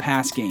in the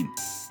pass game.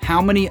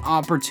 How many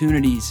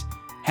opportunities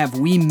have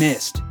we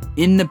missed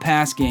in the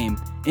pass game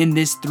in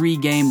this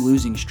 3-game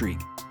losing streak?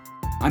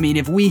 I mean,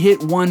 if we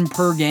hit 1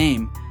 per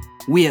game,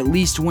 we at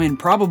least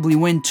probably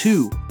win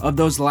 2 of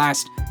those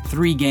last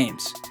 3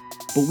 games.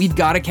 But we've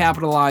got to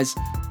capitalize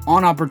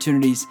on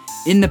opportunities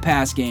in the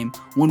pass game.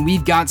 When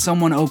we've got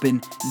someone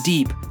open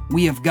deep,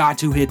 we have got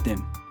to hit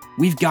them.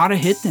 We've got to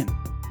hit them.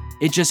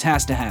 It just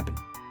has to happen.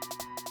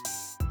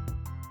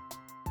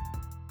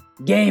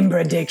 Game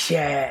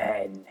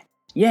prediction.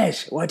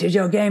 Yes, what is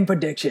your game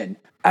prediction?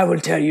 I will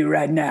tell you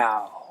right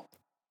now.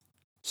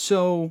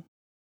 So,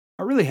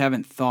 I really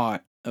haven't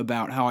thought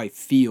about how I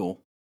feel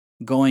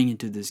going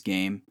into this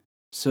game,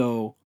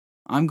 so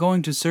I'm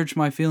going to search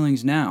my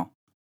feelings now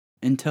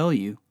and tell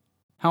you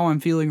how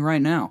I'm feeling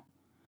right now.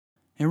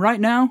 And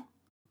right now,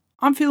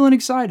 I'm feeling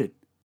excited.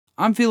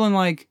 I'm feeling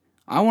like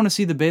I want to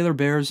see the Baylor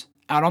Bears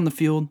out on the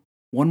field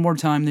one more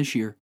time this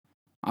year.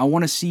 I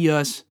want to see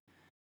us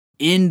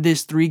end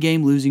this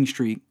 3-game losing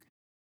streak,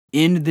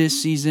 end this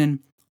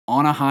season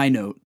on a high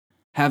note,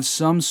 have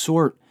some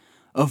sort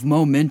of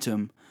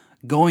momentum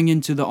going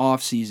into the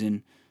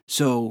offseason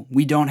so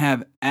we don't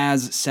have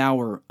as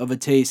sour of a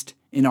taste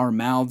in our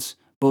mouths,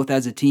 both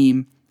as a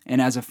team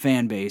and as a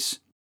fan base.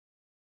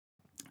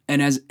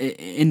 And as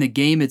in the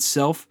game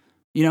itself,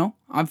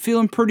 I'm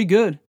feeling pretty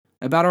good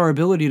about our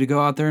ability to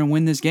go out there and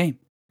win this game.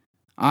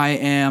 I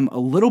am a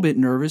little bit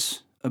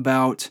nervous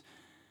about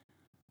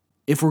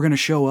if we're going to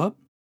show up,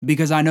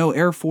 because I know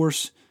Air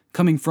Force,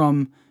 coming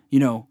from,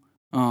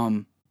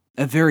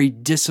 a very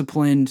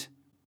disciplined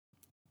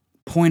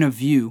point of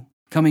view,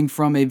 coming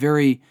from a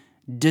very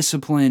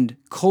disciplined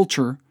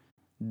culture,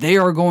 they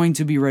are going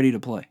to be ready to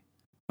play.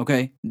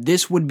 Okay?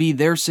 This would be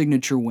their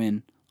signature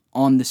win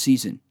on the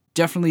season.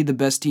 Definitely the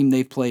best team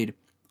they've played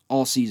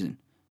all season.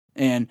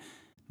 And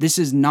this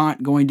is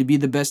not going to be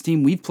the best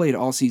team we've played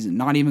all season,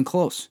 not even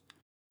close.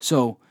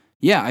 So,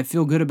 yeah, I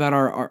feel good about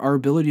our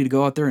ability to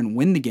go out there and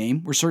win the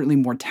game. We're certainly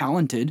more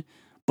talented,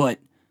 but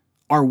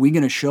are we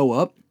going to show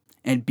up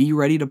and be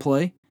ready to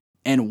play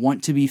and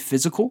want to be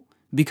physical?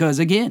 Because,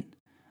 again,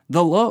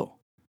 the low,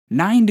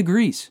 9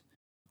 degrees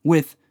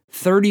with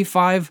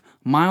 35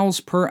 miles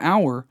per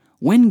hour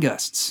wind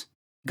gusts.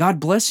 God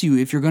bless you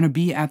if you're going to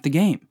be at the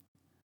game.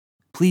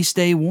 Please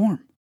stay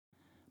warm.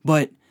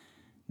 But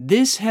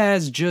this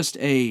has just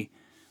a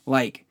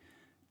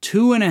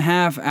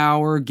 2.5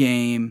 hour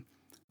game.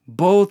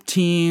 Both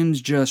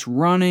teams just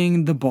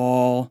running the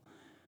ball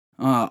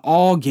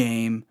all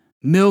game,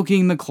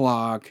 milking the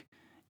clock,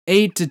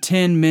 8 to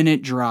 10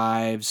 minute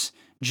drives,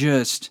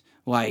 just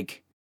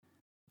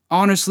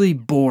honestly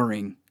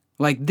boring.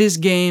 This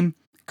game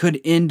could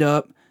end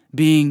up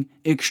being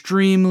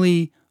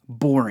extremely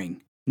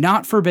boring.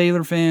 Not for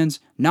Baylor fans,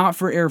 not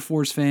for Air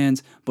Force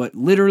fans, but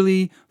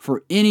literally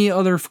for any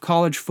other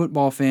college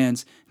football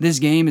fans, this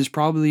game is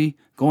probably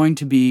going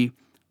to be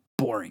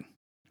boring.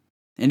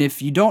 And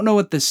if you don't know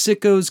what the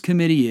Sickos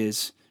Committee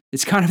is,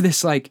 it's kind of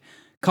this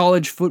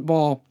college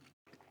football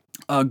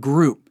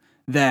group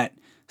that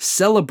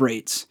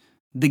celebrates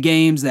the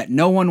games that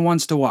no one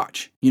wants to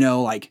watch.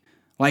 Like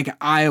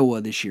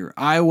Iowa this year.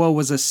 Iowa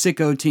was a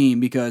sicko team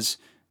because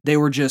they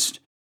were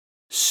just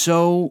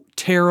so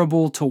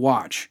terrible to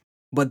watch.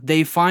 But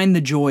they find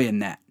the joy in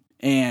that.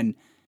 And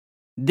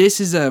this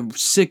is a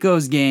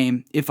sicko's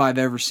game if I've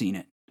ever seen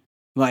it.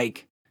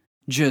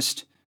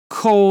 Just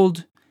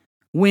cold,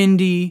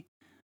 windy.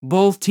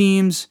 Both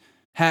teams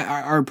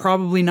are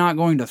probably not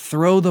going to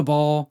throw the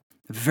ball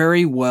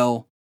very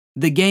well.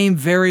 The game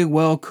very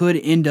well could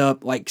end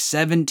up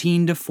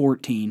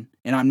 17-14.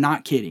 And I'm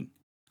not kidding.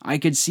 I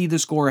could see the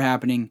score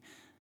happening.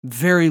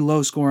 Very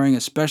low scoring,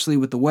 especially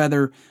with the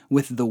weather,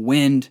 with the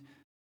wind.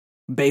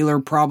 Baylor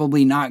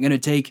probably not going to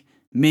take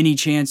many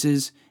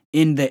chances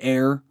in the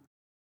air.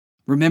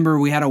 Remember,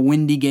 we had a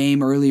windy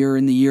game earlier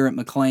in the year at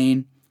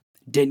McLean.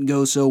 Didn't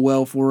go so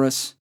well for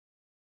us.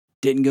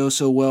 Didn't go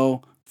so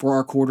well for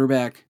our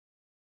quarterback.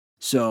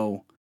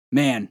 So,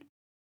 man,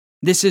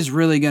 this is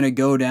really going to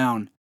go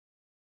down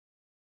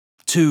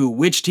to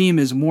which team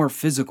is more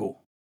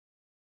physical.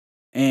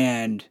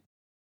 And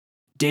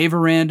Dave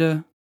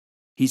Aranda,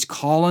 he's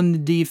calling the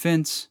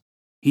defense.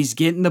 He's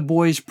getting the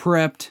boys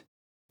prepped.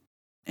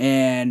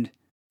 And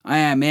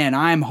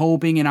I'm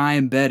hoping and I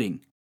am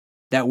betting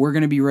that we're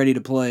going to be ready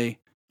to play.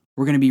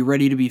 We're going to be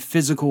ready to be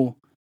physical.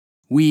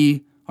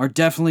 We are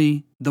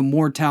definitely the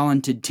more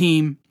talented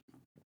team.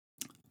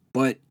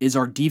 But is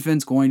our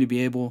defense going to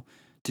be able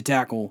to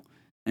tackle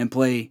and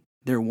play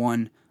their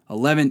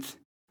 1/11th?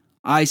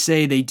 I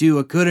say they do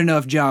a good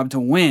enough job to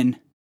win.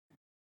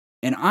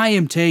 And I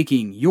am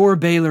taking your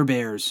Baylor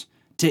Bears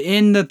to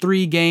end the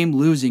 3-game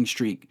losing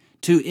streak,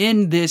 to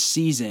end this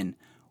season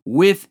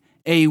with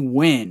a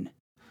win.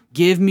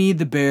 Give me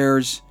the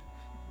Bears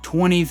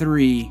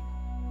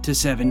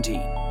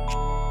 23-17.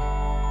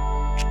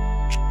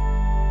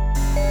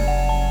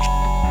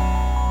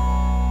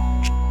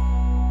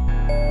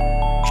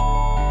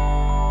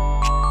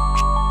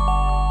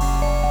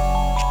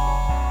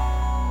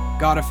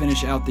 Gotta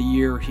finish out the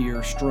year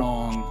here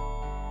strong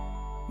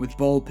with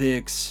bowl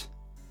picks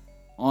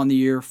on the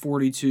year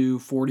 42,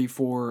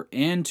 44,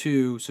 and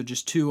 2. So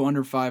just 2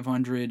 under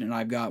 500, and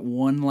I've got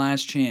one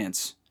last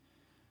chance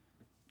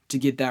to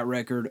get that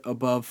record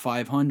above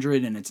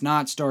 500, and it's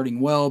not starting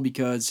well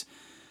because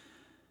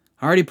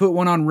I already put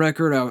one on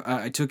record.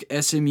 I took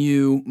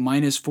SMU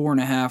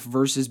 -4.5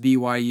 versus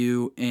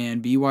BYU,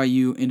 and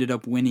BYU ended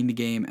up winning the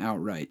game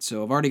outright.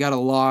 So I've already got a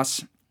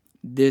loss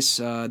this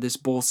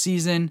bowl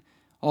season.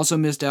 Also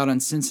missed out on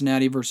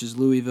Cincinnati versus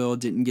Louisville.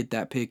 Didn't get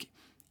that pick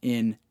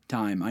in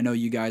time. I know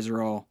you guys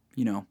are all,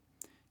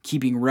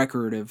 keeping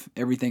record of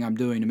everything I'm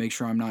doing to make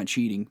sure I'm not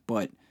cheating.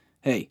 But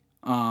hey,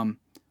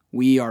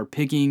 we are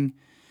picking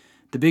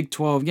the Big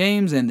 12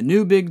 games and the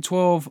new Big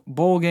 12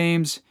 bowl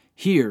games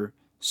here.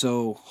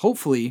 So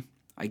hopefully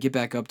I get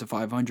back up to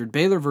 500.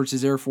 Baylor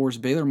versus Air Force.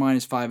 Baylor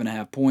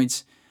 -5.5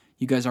 points.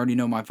 You guys already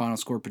know my final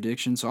score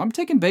prediction. So I'm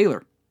taking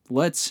Baylor.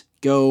 Let's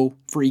go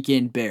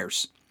freaking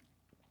Bears.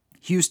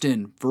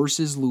 Houston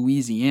versus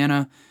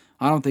Louisiana.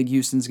 I don't think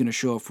Houston's going to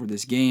show up for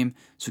this game.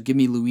 So give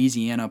me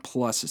Louisiana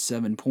plus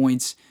 7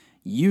 points.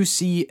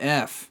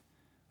 UCF.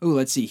 Oh,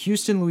 let's see.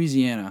 Houston,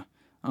 Louisiana.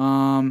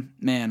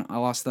 Man, I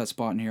lost that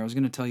spot in here. I was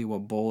going to tell you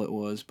what bowl it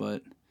was,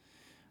 but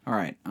all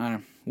right,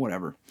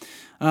 whatever.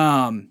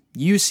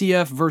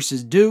 UCF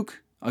versus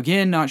Duke.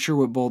 Again, not sure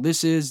what bowl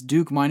this is.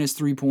 Duke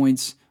 -3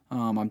 points.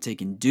 I'm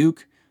taking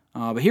Duke.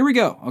 But here we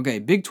go. Okay,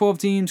 Big 12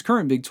 teams,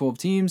 current Big 12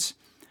 teams.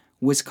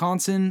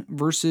 Wisconsin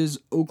versus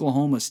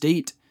Oklahoma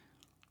State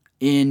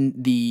in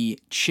the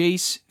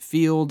Chase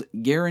Field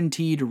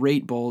Guaranteed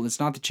Rate Bowl.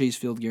 It's not the Chase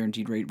Field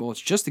Guaranteed Rate Bowl. It's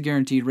just the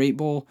Guaranteed Rate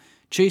Bowl.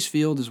 Chase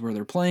Field is where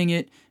they're playing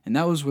it, and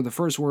that were the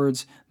first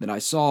words that I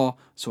saw,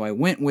 so I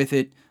went with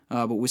it.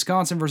 But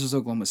Wisconsin versus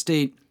Oklahoma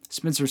State,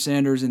 Spencer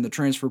Sanders in the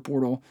transfer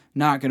portal,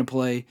 not going to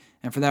play.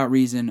 And for that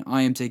reason,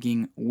 I am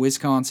taking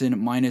Wisconsin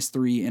minus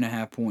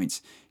 3.5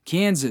 points.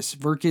 Kansas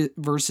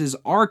versus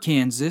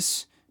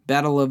Arkansas.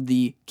 Battle of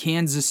the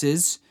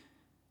Kansases.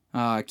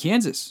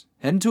 Kansas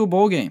heading to a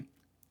bowl game.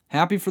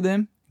 Happy for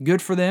them.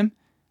 Good for them.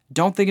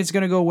 Don't think it's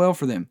going to go well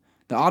for them.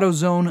 The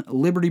AutoZone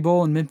Liberty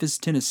Bowl in Memphis,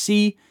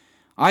 Tennessee.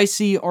 I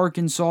see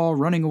Arkansas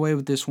running away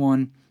with this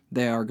one.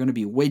 They are going to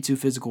be way too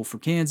physical for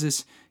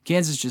Kansas.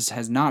 Kansas just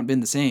has not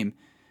been the same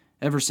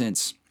ever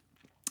since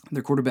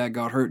their quarterback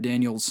got hurt,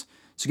 Daniels.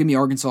 So give me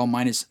Arkansas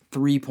minus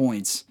 3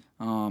 points.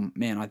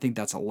 Man, I think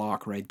that's a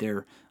lock right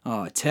there.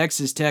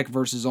 Texas Tech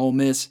versus Ole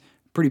Miss.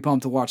 Pretty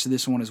pumped to watch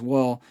this one as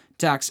well.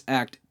 Tax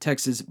Act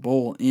Texas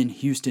Bowl in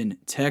Houston,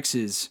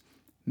 Texas.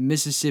 Ole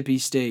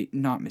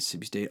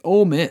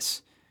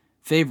Miss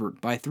favored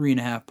by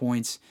 3.5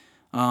 points.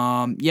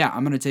 I'm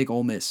going to take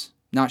Ole Miss.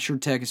 Not sure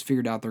Tech has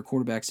figured out their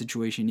quarterback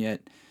situation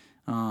yet.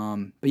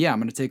 I'm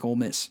going to take Ole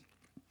Miss.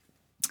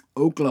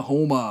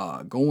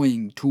 Oklahoma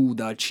going to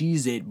the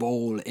Cheez-It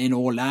Bowl in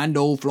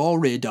Orlando,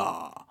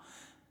 Florida.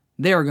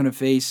 They are going to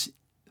face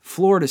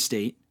Florida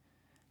State.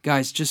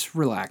 Guys, just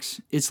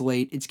relax. It's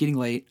late. It's getting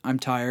late. I'm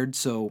tired,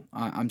 so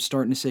I'm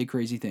starting to say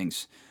crazy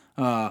things.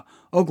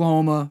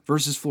 Oklahoma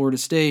versus Florida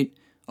State.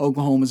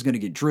 Oklahoma's going to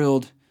get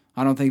drilled.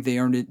 I don't think they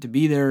earned it to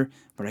be there,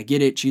 but I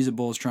get it. Cheez-It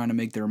Bowl is trying to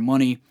make their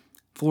money.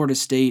 Florida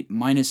State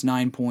minus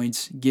 9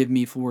 points. Give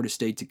me Florida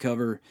State to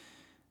cover.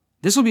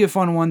 This will be a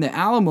fun one. The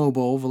Alamo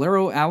Bowl,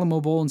 Valero Alamo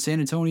Bowl in San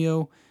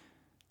Antonio,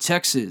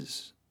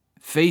 Texas,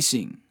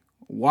 facing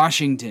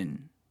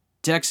Washington.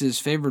 Texas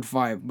favored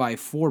by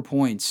 4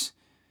 points.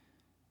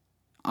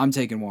 I'm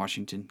taking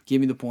Washington. Give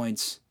me the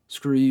points.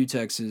 Screw you,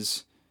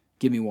 Texas.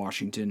 Give me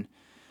Washington.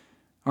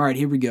 All right,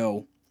 here we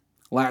go.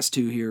 Last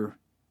two here.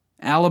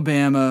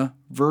 Alabama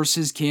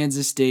versus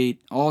Kansas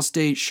State.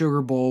 All-State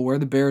Sugar Bowl, where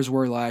the Bears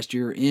were last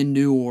year in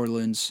New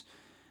Orleans.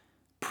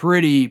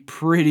 Pretty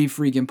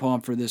freaking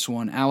pumped for this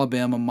one.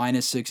 Alabama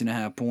minus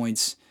 6.5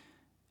 points.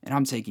 And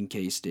I'm taking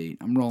K-State.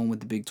 I'm rolling with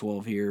the Big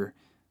 12 here.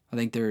 I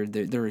think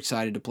they're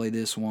excited to play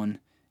this one.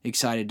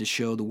 Excited to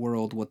show the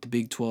world what the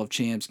Big 12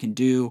 champs can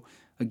do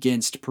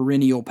against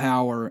perennial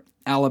power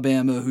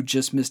Alabama, who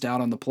just missed out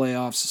on the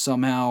playoffs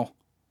somehow.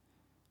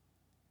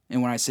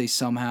 And when I say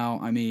somehow,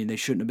 I mean they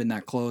shouldn't have been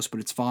that close, but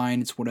it's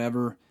fine. It's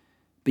whatever.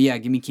 But yeah,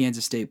 give me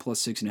Kansas State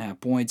plus 6.5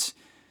 points.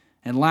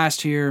 And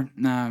last here,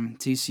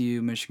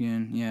 TCU,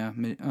 Michigan,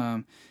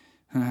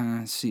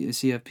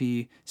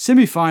 CFP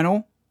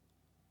semifinal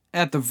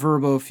at the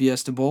Verbo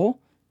Fiesta Bowl.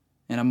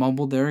 And I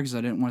mumbled there because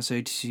I didn't want to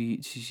say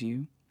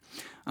TCU.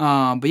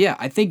 But yeah,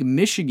 I think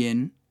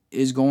Michigan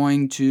is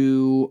going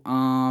to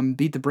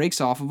beat the brakes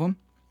off of them.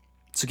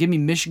 So give me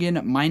Michigan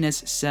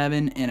minus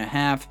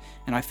 7.5,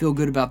 and I feel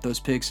good about those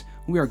picks.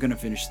 We are going to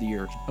finish the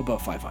year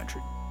above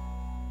 500.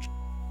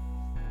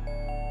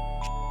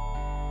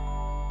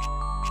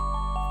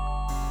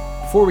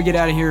 Before we get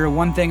out of here,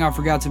 one thing I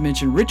forgot to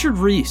mention, Richard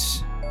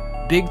Reese,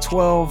 Big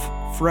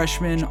 12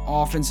 Freshman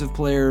Offensive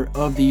Player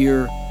of the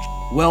Year,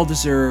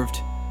 well-deserved.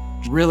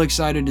 Real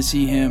excited to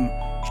see him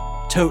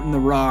toting the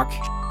rock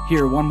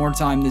here one more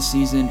time this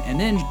season, and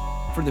then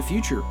for the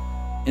future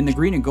in the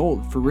green and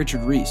gold for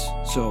Richard Reese.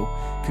 So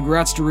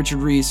congrats to Richard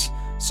Reese.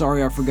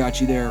 Sorry I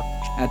forgot you there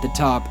at the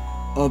top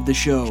of the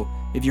show.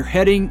 If you're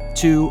heading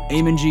to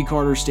Amon G.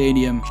 Carter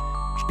Stadium,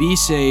 be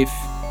safe,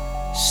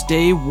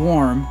 stay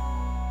warm,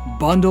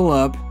 bundle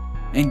up,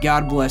 and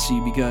God bless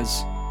you,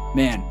 because,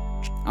 man,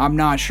 I'm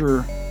not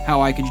sure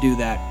how I can do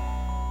that.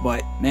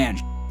 But, man,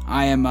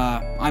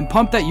 I'm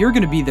pumped that you're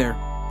going to be there,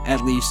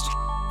 at least.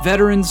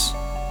 Veterans,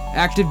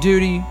 active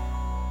duty,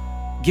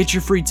 get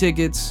your free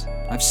tickets.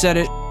 I've said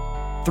it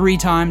 3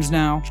 times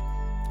now.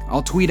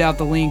 I'll tweet out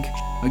the link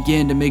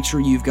again to make sure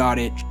you've got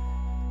it.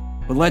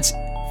 But let's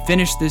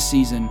finish this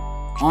season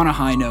on a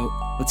high note.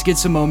 Let's get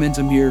some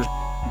momentum here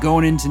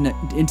going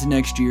into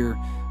next year.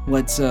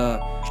 Let's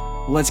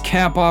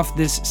cap off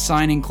this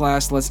signing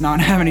class. Let's not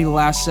have any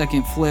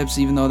last-second flips,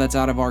 even though that's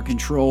out of our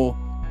control.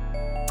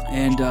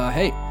 And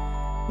hey,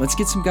 let's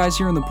get some guys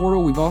here in the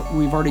portal. We've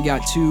already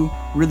got 2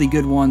 really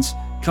good ones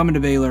coming to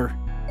Baylor.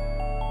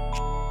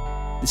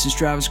 This is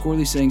Travis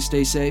Corley saying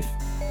stay safe.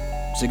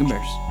 Sick 'em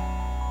Bears.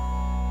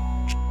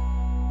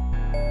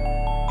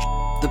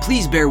 The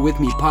Please Bear With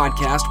Me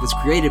podcast was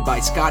created by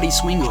Scotty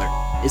Swingler,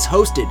 is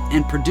hosted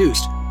and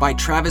produced by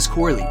Travis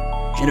Corley,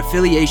 in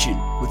affiliation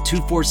with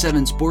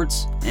 247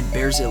 Sports and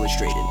Bears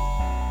Illustrated.